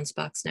then Yvonne's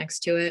box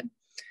next to it.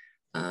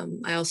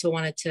 I also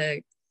wanted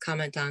to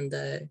comment on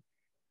the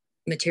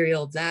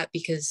material of that,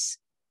 because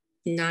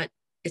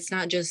it's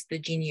not just the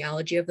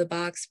genealogy of the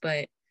box,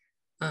 but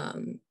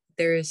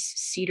there's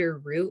cedar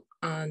root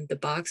on the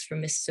box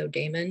from Mrs.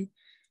 O'Damon.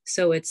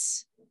 So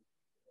it's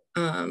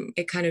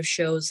it kind of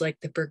shows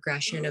the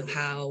progression of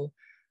how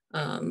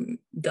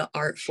the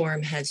art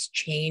form has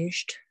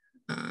changed,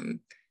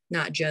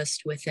 not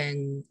just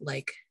within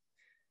the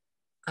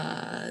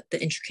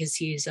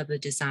intricacies of the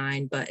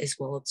design, but as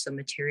well as the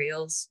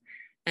materials.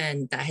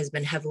 And that has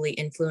been heavily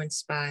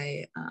influenced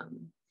by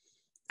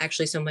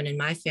actually someone in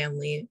my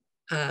family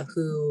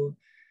who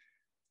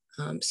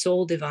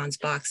sold Yvonne's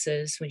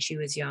boxes when she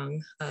was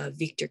young,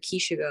 Victor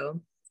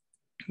Kishigo,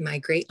 my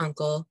great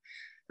uncle.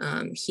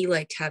 He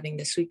liked having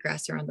the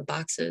sweetgrass around the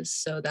boxes.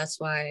 So that's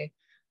why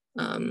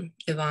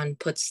Yvonne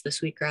puts the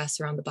sweetgrass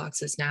around the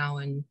boxes now.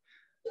 And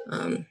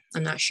I'm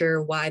not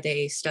sure why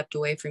they stepped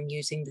away from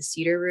using the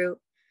cedar root,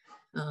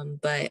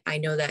 but I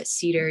know that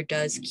cedar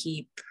does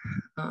keep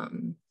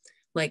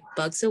like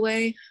bugs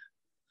away.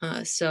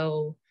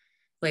 So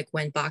like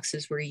when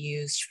boxes were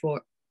used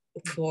for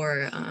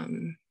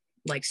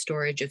like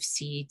storage of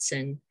seeds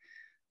and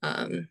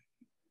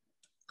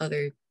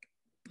other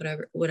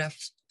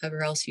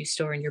whatever else you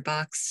store in your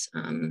box,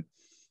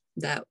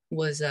 that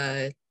was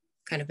a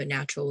kind of a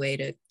natural way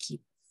to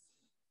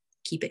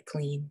keep it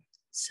clean.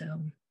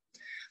 So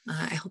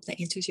I hope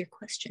that answers your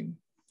question.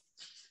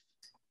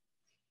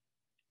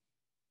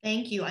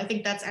 Thank you. I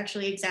think that's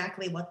actually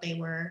exactly what they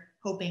were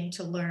hoping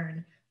to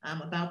learn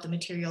about the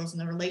materials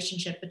and the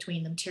relationship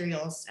between the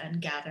materials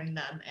and gathering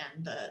them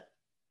and the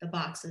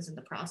boxes in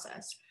the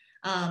process.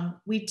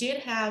 We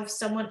did have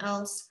someone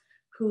else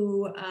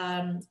who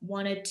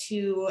wanted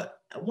to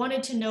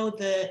know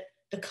the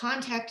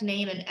contact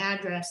name and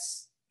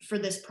address for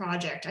this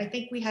project. I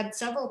think we had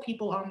several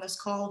people on this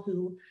call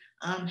who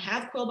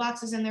have quill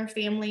boxes in their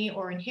family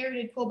or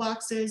inherited quill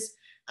boxes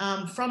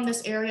from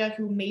this area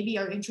who maybe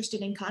are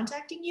interested in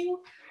contacting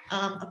you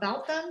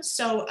about them.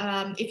 So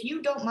if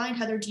you don't mind,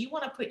 Heather, do you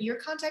want to put your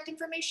contact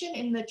information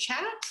in the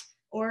chat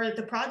or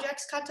the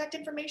project's contact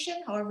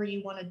information, however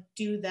you want to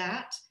do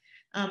that?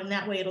 And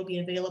that way it'll be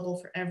available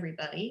for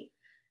everybody.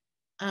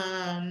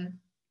 And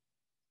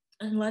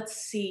let's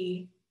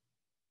see.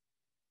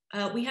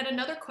 We had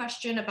another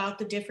question about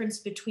the difference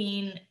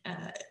between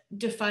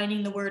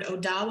defining the word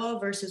Odawa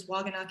versus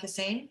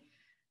Waganakising.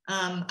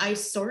 I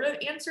sort of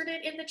answered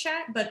it in the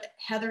chat, but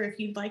Heather, if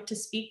you'd like to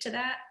speak to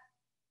that.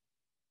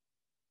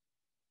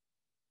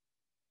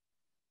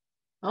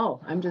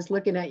 Oh, I'm just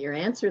looking at your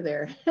answer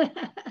there.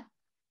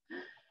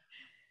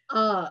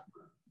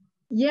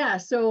 Yeah,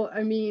 so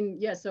I mean,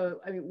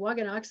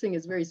 Waganakising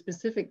is very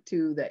specific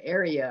to the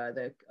area,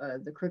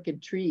 the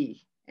crooked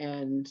tree,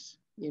 and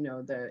you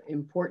know the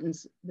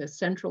importance, the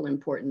central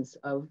importance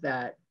of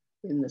that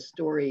in the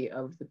story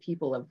of the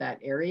people of that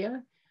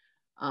area.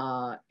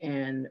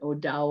 And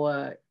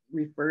Odawa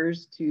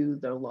refers to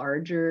the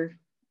larger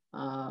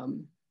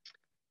part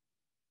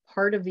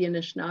of the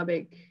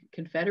Anishinaabeg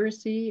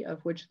Confederacy,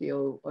 of which the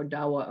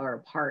Odawa are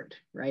a part,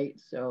 right?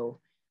 So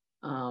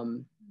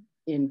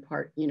in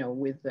part, you know,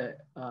 with the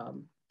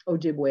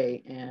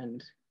Ojibwe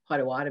and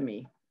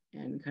Potawatomi,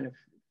 and kind of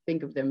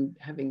think of them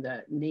having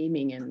the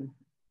naming in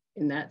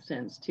that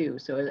sense too.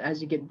 So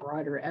as you get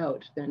broader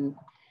out, then,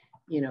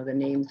 you know, the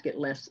names get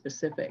less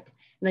specific.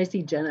 And I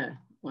see Jenna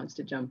wants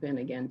to jump in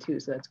again too,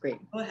 so that's great.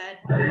 Go ahead.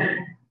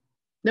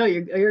 No,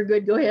 you're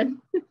good. Go ahead.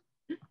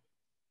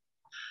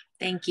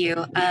 Thank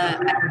you.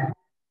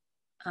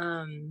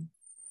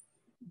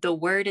 The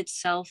word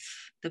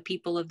itself, the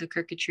people of the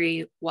crooked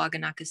tree,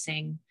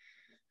 Waganakising.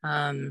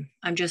 I'm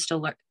just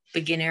a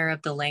beginner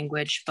of the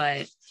language,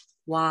 but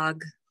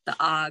Wag, the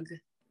Og,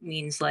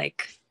 means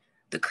like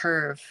the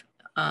curve,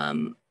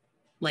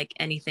 like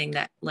anything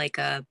that, like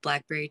a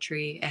blackberry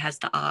tree, it has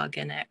the Og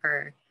in it,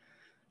 or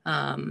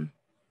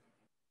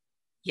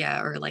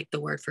yeah, or like the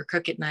word for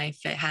crooked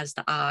knife, it has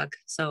the Og.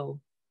 So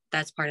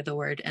that's part of the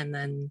word. And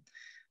then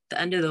the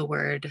end of the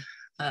word,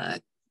 I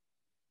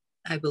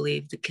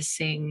believe the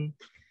kissing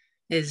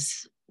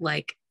is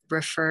like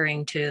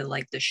referring to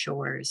like the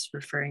shores,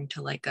 referring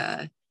to like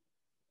the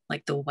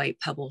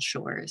white pebble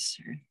shores.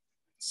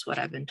 That's what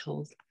I've been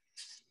told.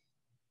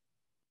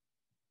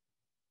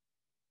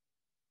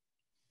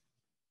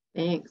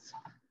 Thanks.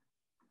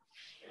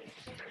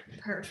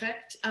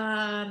 Perfect.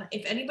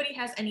 If anybody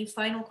has any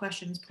final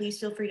questions, please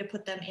feel free to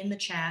put them in the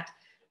chat.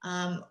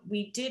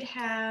 We did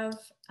have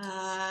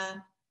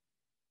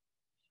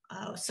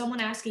someone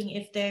asking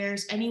if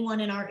there's anyone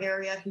in our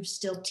area who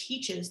still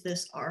teaches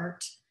this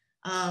art.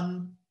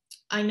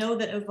 I know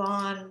that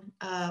Yvonne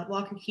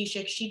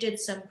Walker-Kishik, she did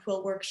some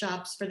quill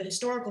workshops for the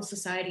Historical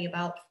Society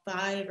about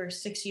 5 or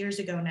 6 years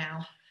ago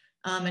now.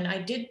 And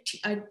I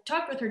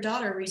talked with her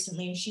daughter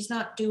recently, and she's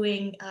not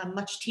doing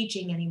much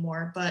teaching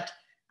anymore, but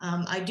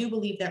I do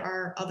believe there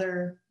are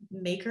other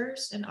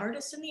makers and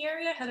artists in the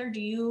area. Heather,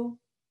 do you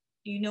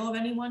know of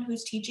anyone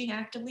who's teaching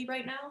actively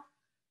right now?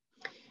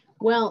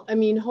 Well, I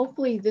mean,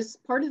 hopefully this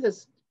part of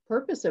this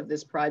purpose of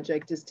this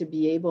project is to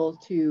be able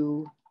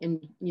to,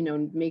 and you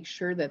know, make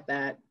sure that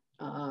that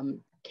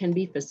can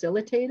be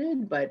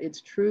facilitated. But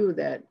it's true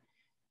that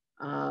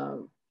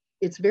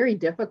it's very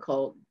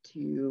difficult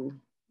to,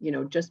 you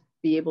know, just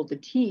be able to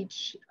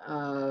teach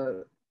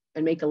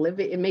and make a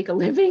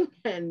living,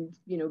 and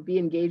you know, be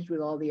engaged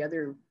with all the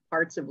other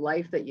parts of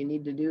life that you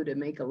need to do to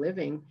make a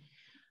living.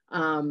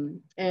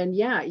 And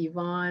yeah,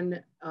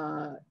 Yvonne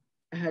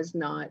has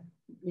not,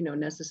 you know,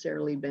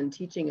 necessarily been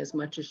teaching as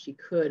much as she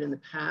could in the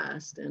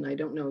past, and I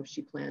don't know if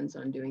she plans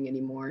on doing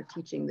any more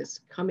teaching this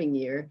coming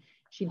year.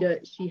 She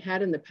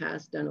had in the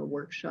past done a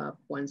workshop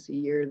once a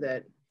year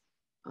that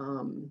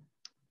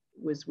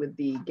was with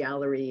the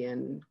gallery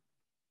in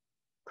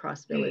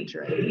Cross Village,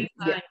 right?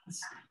 Yeah.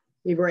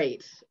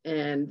 Right.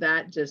 And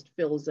that just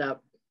fills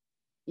up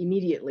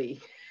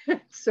immediately.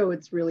 So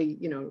it's really,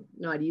 you know,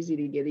 not easy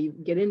to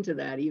get into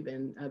that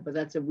even, but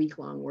that's a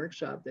week-long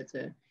workshop. That's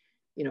a,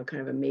 you know,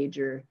 kind of a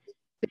major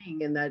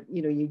thing, and that,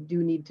 you know, you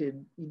do need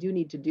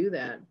to do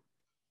that.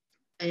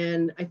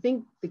 And I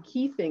think the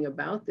key thing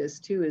about this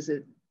too is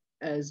that,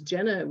 as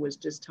Jenna was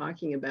just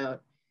talking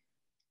about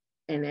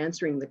and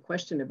answering the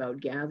question about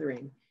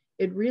gathering,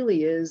 it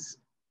really is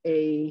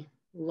a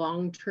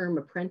long-term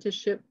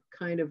apprenticeship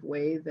kind of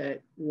way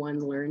that one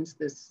learns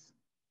this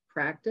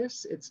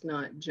practice. It's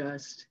not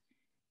just,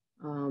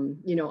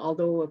 you know,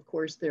 although of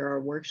course there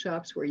are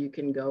workshops where you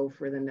can go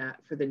for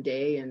the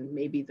day, and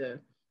maybe the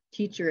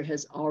teacher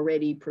has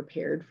already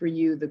prepared for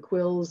you the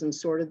quills and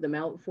sorted them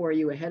out for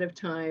you ahead of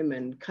time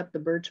and cut the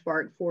birch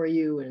bark for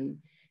you and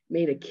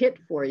made a kit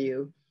for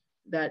you.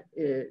 That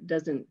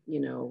doesn't, you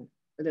know,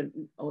 that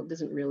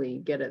doesn't really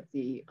get at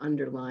the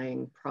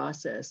underlying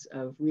process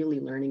of really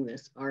learning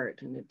this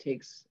art, and it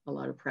takes a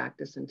lot of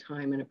practice and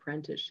time and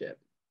apprenticeship.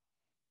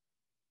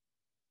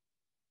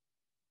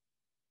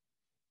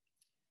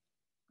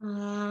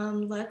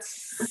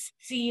 Let's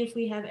see if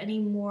we have any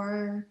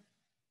more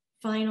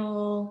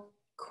final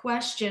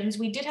questions.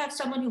 We did have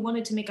someone who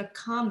wanted to make a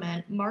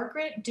comment.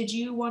 Margaret, did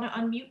you want to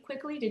unmute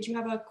quickly? Did you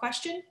have a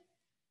question?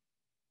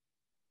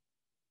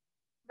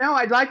 No,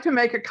 I'd like to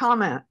make a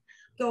comment.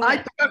 Go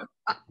ahead.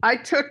 I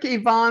took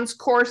Yvonne's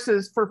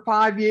courses for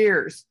 5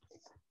 years,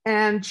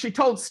 and she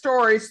told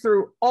stories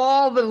through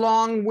all the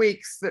long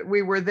weeks that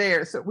we were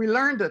there. So we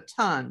learned a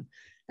ton.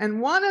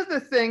 And one of the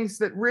things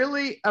that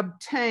really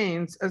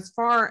obtains as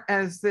far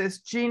as this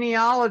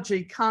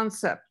genealogy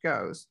concept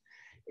goes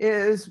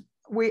is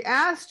we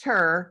asked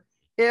her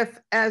if,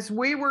 as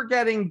we were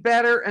getting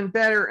better and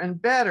better and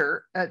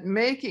better at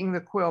making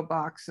the quill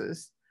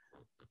boxes,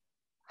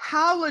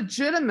 how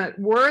legitimate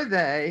were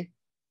they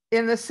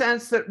in the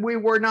sense that we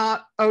were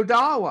not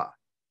Odawa?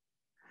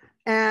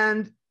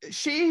 And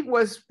she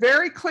was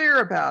very clear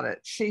about it.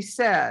 She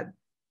said,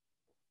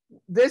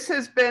 this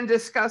has been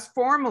discussed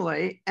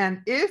formally,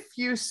 and if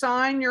you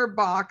sign your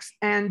box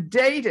and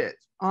date it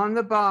on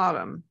the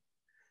bottom,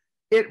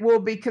 it will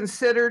be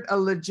considered a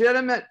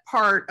legitimate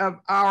part of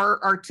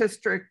our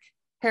artistic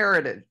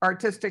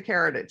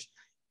heritage,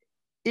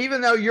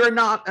 even though you're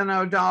not an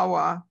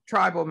Odawa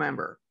tribal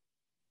member.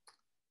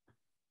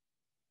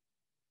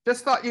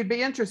 Just thought you'd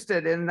be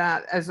interested in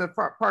that as a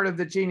part of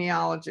the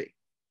genealogy.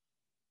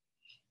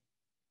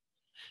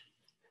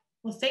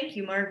 Well, thank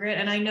you, Margaret.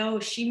 And I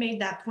know she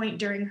made that point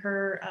during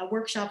her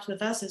workshops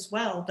with us as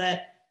well,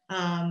 that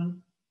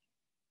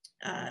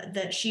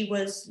that she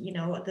was, you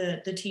know,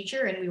 the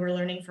teacher, and we were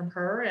learning from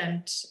her,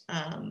 and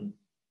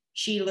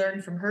she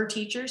learned from her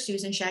teacher,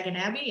 Susan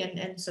Shaganabi,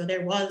 and so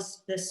there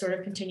was this sort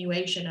of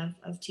continuation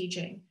of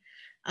teaching.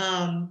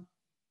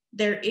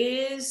 There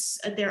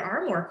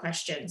are more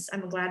questions.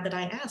 I'm glad that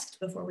I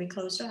asked before we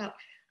closed out.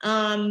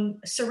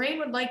 Sarain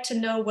would like to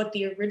know what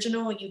the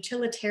original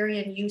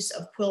utilitarian use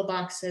of quill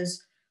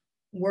boxes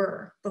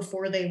were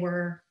before they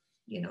were,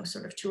 you know,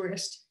 sort of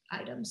tourist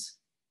items.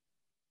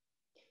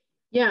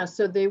 Yeah,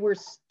 so they were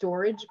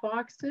storage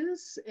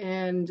boxes,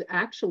 and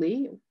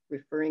actually,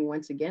 referring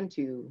once again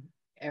to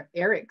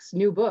Eric's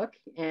new book,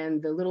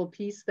 and the little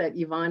piece that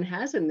Yvonne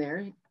has in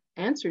there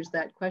answers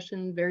that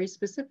question very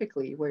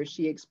specifically, where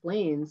she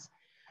explains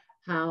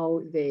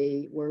how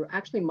they were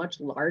actually much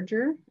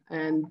larger,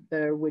 and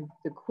the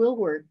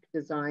Quillwork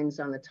designs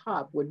on the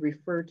top would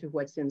refer to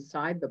what's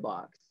inside the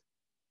box.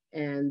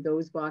 And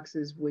those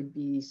boxes would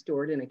be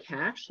stored in a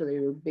cache. So they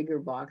were bigger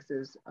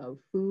boxes of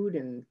food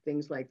and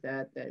things like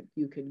that, that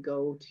you could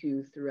go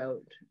to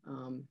throughout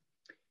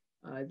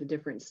the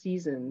different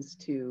seasons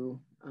to,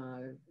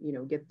 you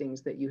know, get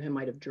things that you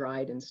might have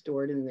dried and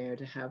stored in there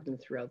to have them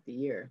throughout the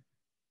year.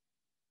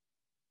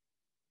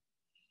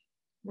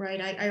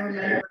 Right, I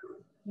remember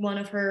one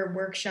of her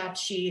workshops,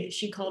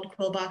 she called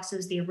quill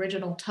boxes the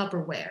original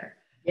Tupperware.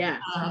 Yeah.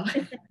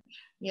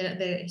 You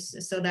know,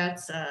 so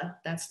that's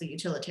the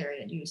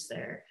utilitarian use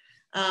there.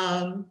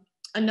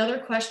 Another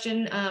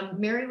question,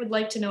 Mary would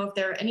like to know if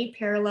there are any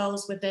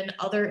parallels within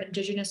other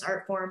Indigenous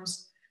art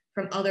forms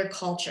from other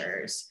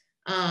cultures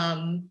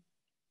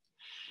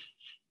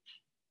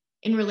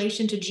in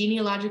relation to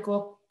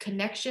genealogical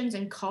connections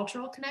and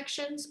cultural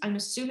connections. I'm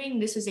assuming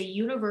this is a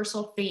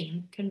universal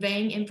theme,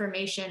 conveying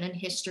information and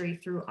history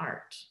through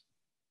art.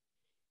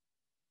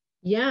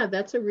 Yeah,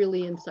 that's a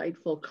really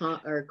insightful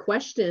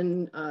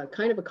question,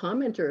 kind of a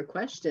comment or a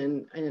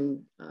question.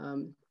 And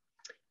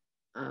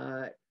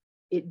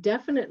it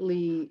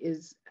definitely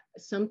is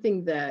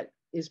something that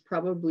is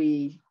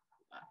probably,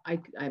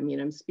 I mean,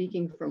 I'm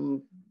speaking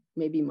from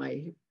maybe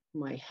my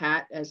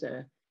hat as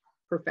a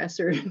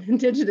professor in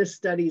Indigenous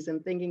studies,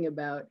 and thinking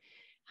about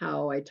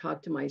how I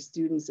talk to my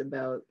students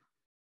about,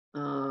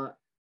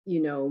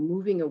 you know,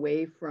 moving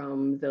away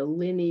from the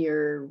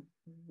linear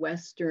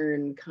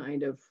Western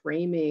kind of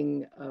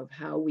framing of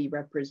how we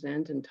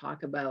represent and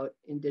talk about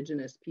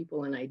Indigenous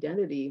people and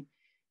identity,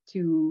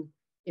 to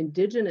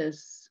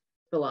indigenous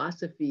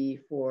philosophy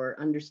for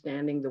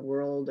understanding the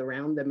world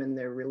around them and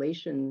their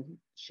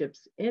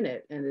relationships in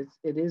it. And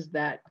it is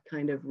that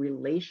kind of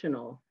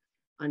relational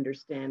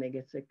understanding.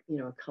 It's a, you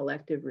know, a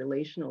collective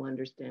relational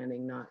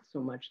understanding, not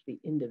so much the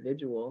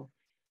individual.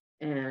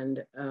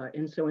 And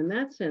so in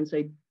that sense,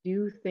 I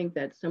do think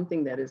that's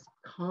something that is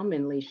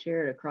commonly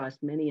shared across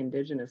many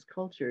indigenous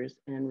cultures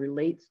and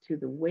relates to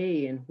the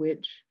way in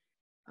which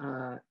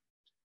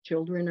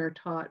children are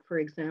taught, for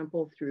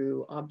example,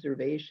 through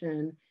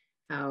observation,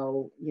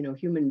 how, you know,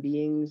 human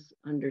beings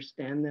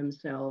understand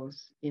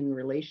themselves in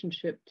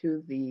relationship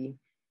to the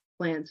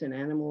plants and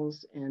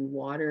animals and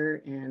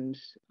water, and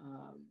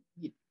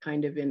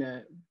kind of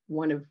in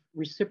one of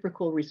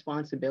reciprocal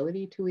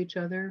responsibility to each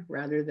other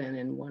rather than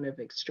in one of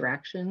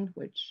extraction,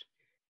 which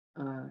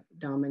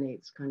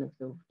dominates kind of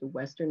the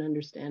Western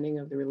understanding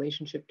of the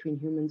relationship between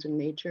humans and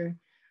nature.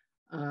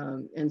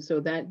 And so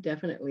that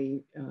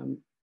definitely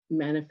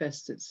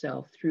manifests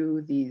itself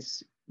through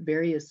these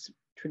various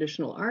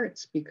traditional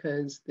arts,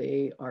 because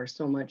they are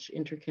so much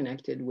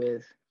interconnected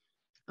with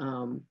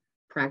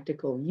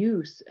practical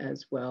use,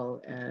 as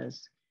well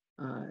as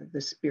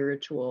the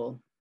spiritual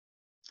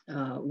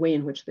way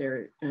in which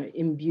they're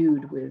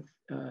imbued with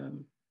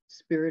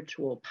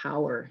spiritual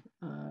power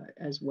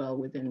as well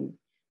within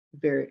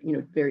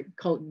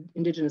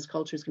indigenous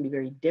cultures can be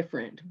very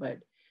different, but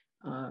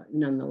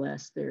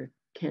nonetheless, there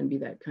can be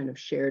that kind of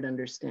shared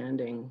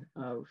understanding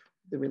of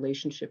the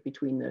relationship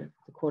between the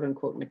quote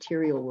unquote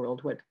material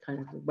world, what kind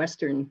of the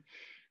Western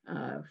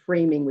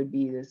framing would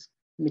be this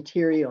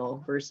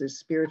material versus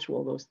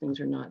spiritual. Those things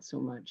are not so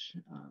much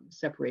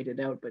separated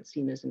out, but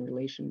seen as in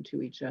relation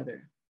to each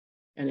other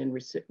and in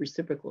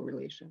reciprocal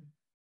relation.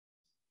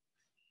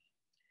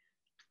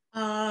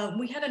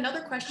 We had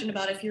another question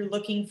about if you're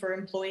looking for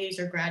employees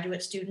or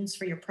graduate students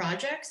for your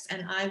projects,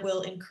 and I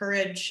will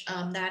encourage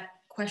that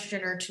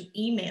questioner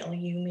to email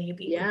you,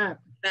 maybe. Yeah.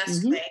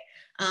 Best way.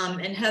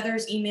 And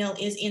Heather's email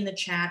is in the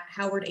chat,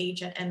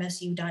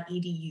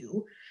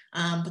 howardh@msu.edu.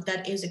 But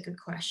that is a good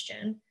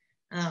question.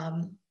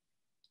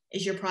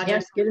 Is your project?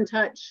 Yes, get in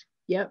touch.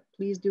 Yep,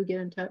 please do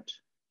get in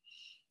touch.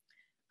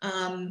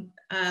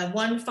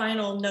 One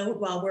final note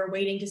while we're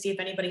waiting to see if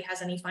anybody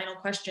has any final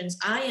questions,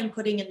 I am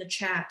putting in the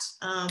chat,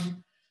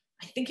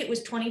 I think it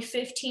was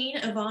 2015,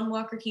 Yvonne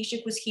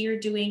Walker-Kishik was here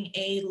doing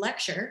a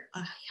lecture,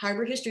 a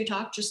hybrid history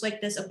talk just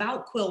like this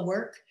about quill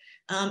work.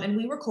 And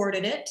we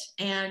recorded it,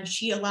 and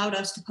she allowed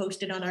us to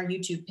post it on our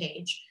YouTube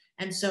page.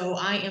 And so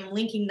I am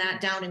linking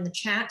that down in the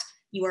chat.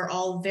 You are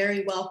all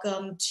very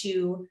welcome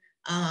to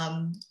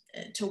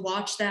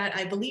watch that.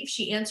 I believe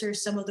she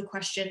answers some of the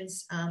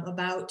questions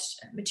about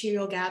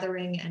material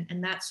gathering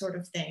and that sort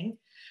of thing.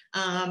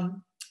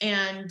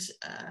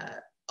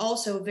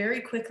 Also,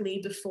 very quickly,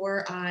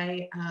 before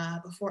I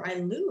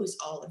lose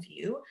all of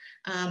you,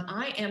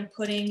 I am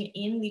putting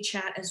in the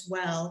chat as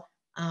well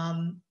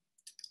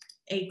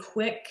a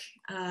quick,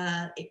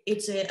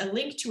 it's a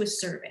link to a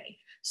survey.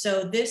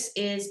 So this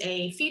is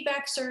a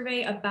feedback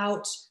survey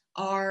about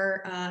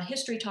our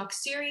History Talk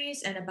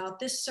series and about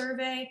this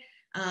survey.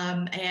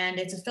 And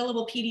it's a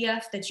fillable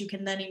PDF that you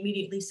can then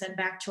immediately send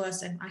back to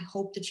us. And I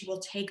hope that you will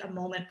take a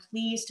moment,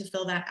 please, to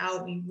fill that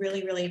out. We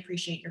really, really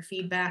appreciate your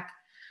feedback.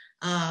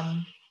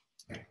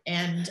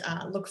 And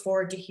look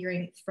forward to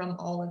hearing from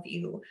all of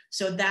you.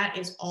 So that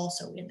is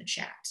also in the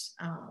chat.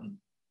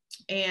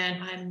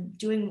 And I'm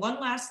doing one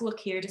last look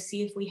here to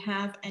see if we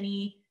have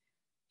any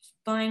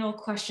final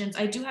questions.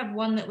 I do have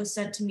one that was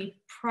sent to me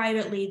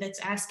privately that's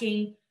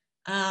asking,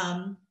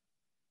 I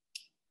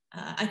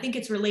think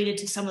it's related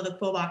to some of the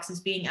quill boxes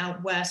being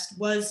out west.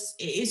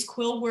 Is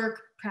quill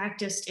work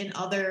practiced in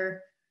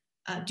other,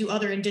 do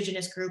other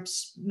indigenous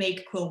groups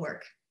make quill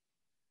work?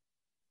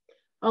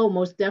 Oh,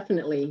 most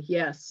definitely,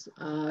 yes.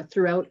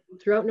 Throughout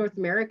North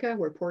America,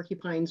 where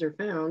porcupines are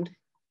found,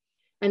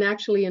 and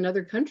actually in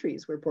other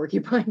countries where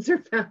porcupines are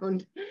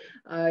found.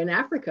 In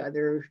Africa,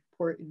 there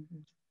are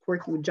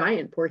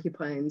giant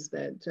porcupines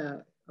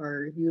that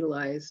are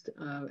utilized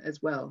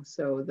as well.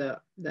 So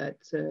that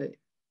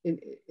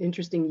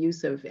interesting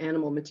use of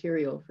animal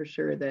material, for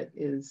sure, that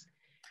is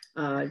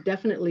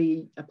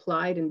definitely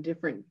applied in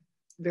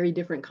very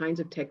different kinds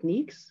of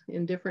techniques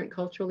in different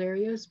cultural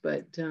areas,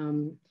 but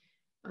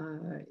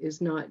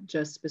is not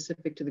just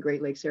specific to the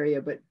Great Lakes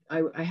area. But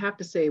I have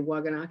to say,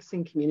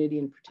 Waganakising community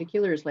in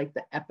particular is like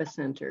the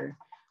epicenter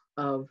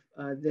of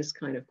this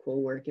kind of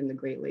quill work in the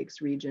Great Lakes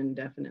region,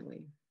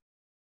 definitely.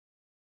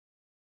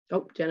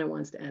 Oh, Jenna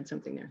wants to add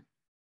something there.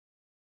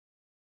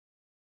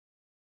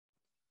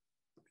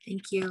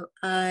 Thank you.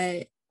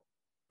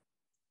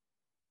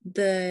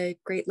 The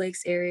Great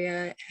Lakes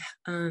area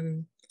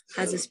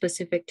has a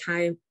specific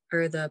time,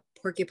 or the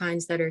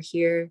porcupines that are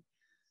here,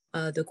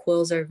 the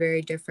quills are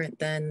very different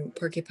than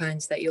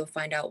porcupines that you'll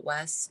find out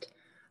west.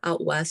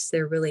 Out west,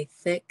 they're really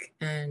thick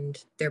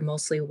and they're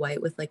mostly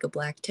white with like a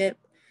black tip.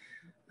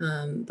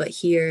 But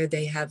here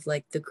they have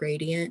like the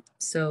gradient.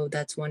 So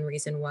that's one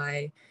reason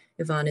why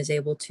Yvonne is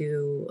able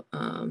to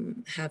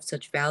have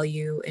such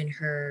value in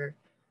her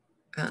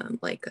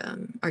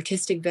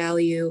artistic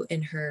value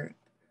in her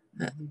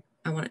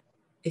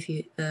if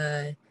you,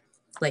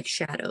 like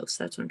shadows,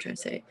 that's what I'm trying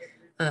to say.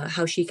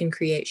 How she can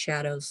create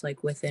shadows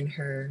like within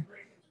her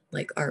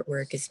like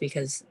artwork is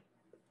because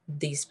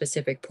these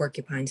specific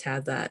porcupines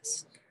have that.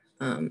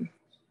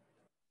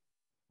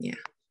 Yeah.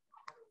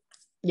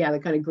 Yeah, the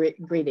kind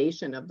of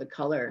gradation of the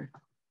color.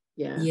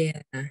 Yeah.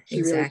 Yeah, she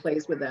exactly. really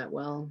plays with that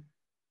well.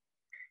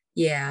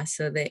 Yeah,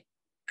 so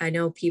I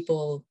know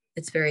people,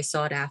 it's very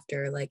sought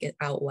after, like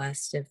out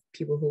west, if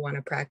people who want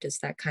to practice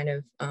that kind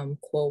of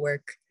quill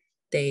work,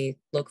 they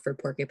look for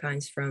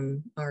porcupines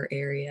from our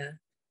area,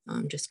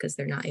 just because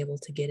they're not able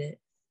to get it.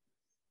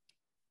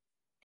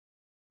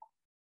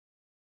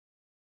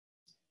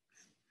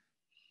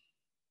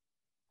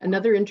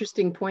 Another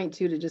interesting point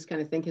too, to just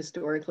kind of think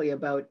historically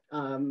about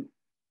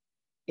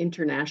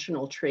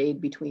international trade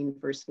between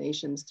First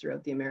Nations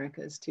throughout the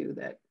Americas too,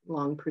 that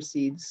long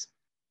precedes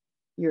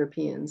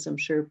Europeans. I'm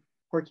sure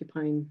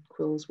porcupine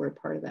quills were a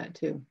part of that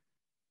too.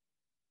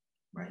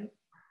 Right.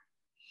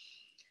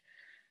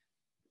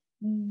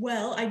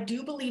 Well, I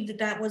do believe that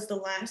that was the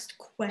last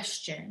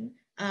question.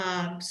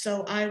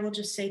 So I will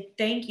just say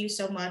thank you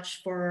so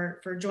much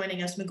for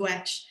joining us,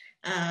 Miigwech,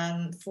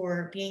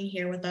 for being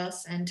here with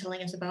us and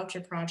telling us about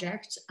your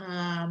project.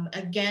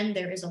 Again,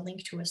 there is a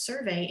link to a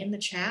survey in the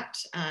chat.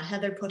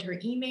 Heather put her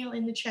email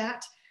in the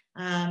chat.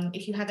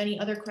 If you have any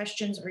other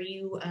questions or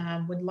you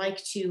would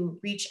like to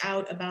reach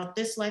out about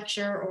this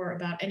lecture or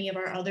about any of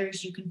our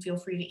others, you can feel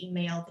free to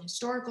email the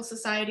Historical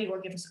Society or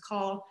give us a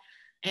call.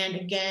 And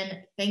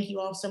again, thank you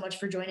all so much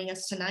for joining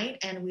us tonight,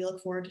 and we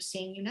look forward to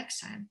seeing you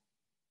next time.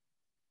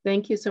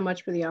 Thank you so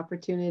much for the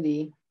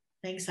opportunity.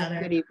 Thanks,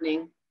 Heather. Good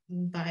evening.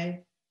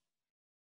 Bye.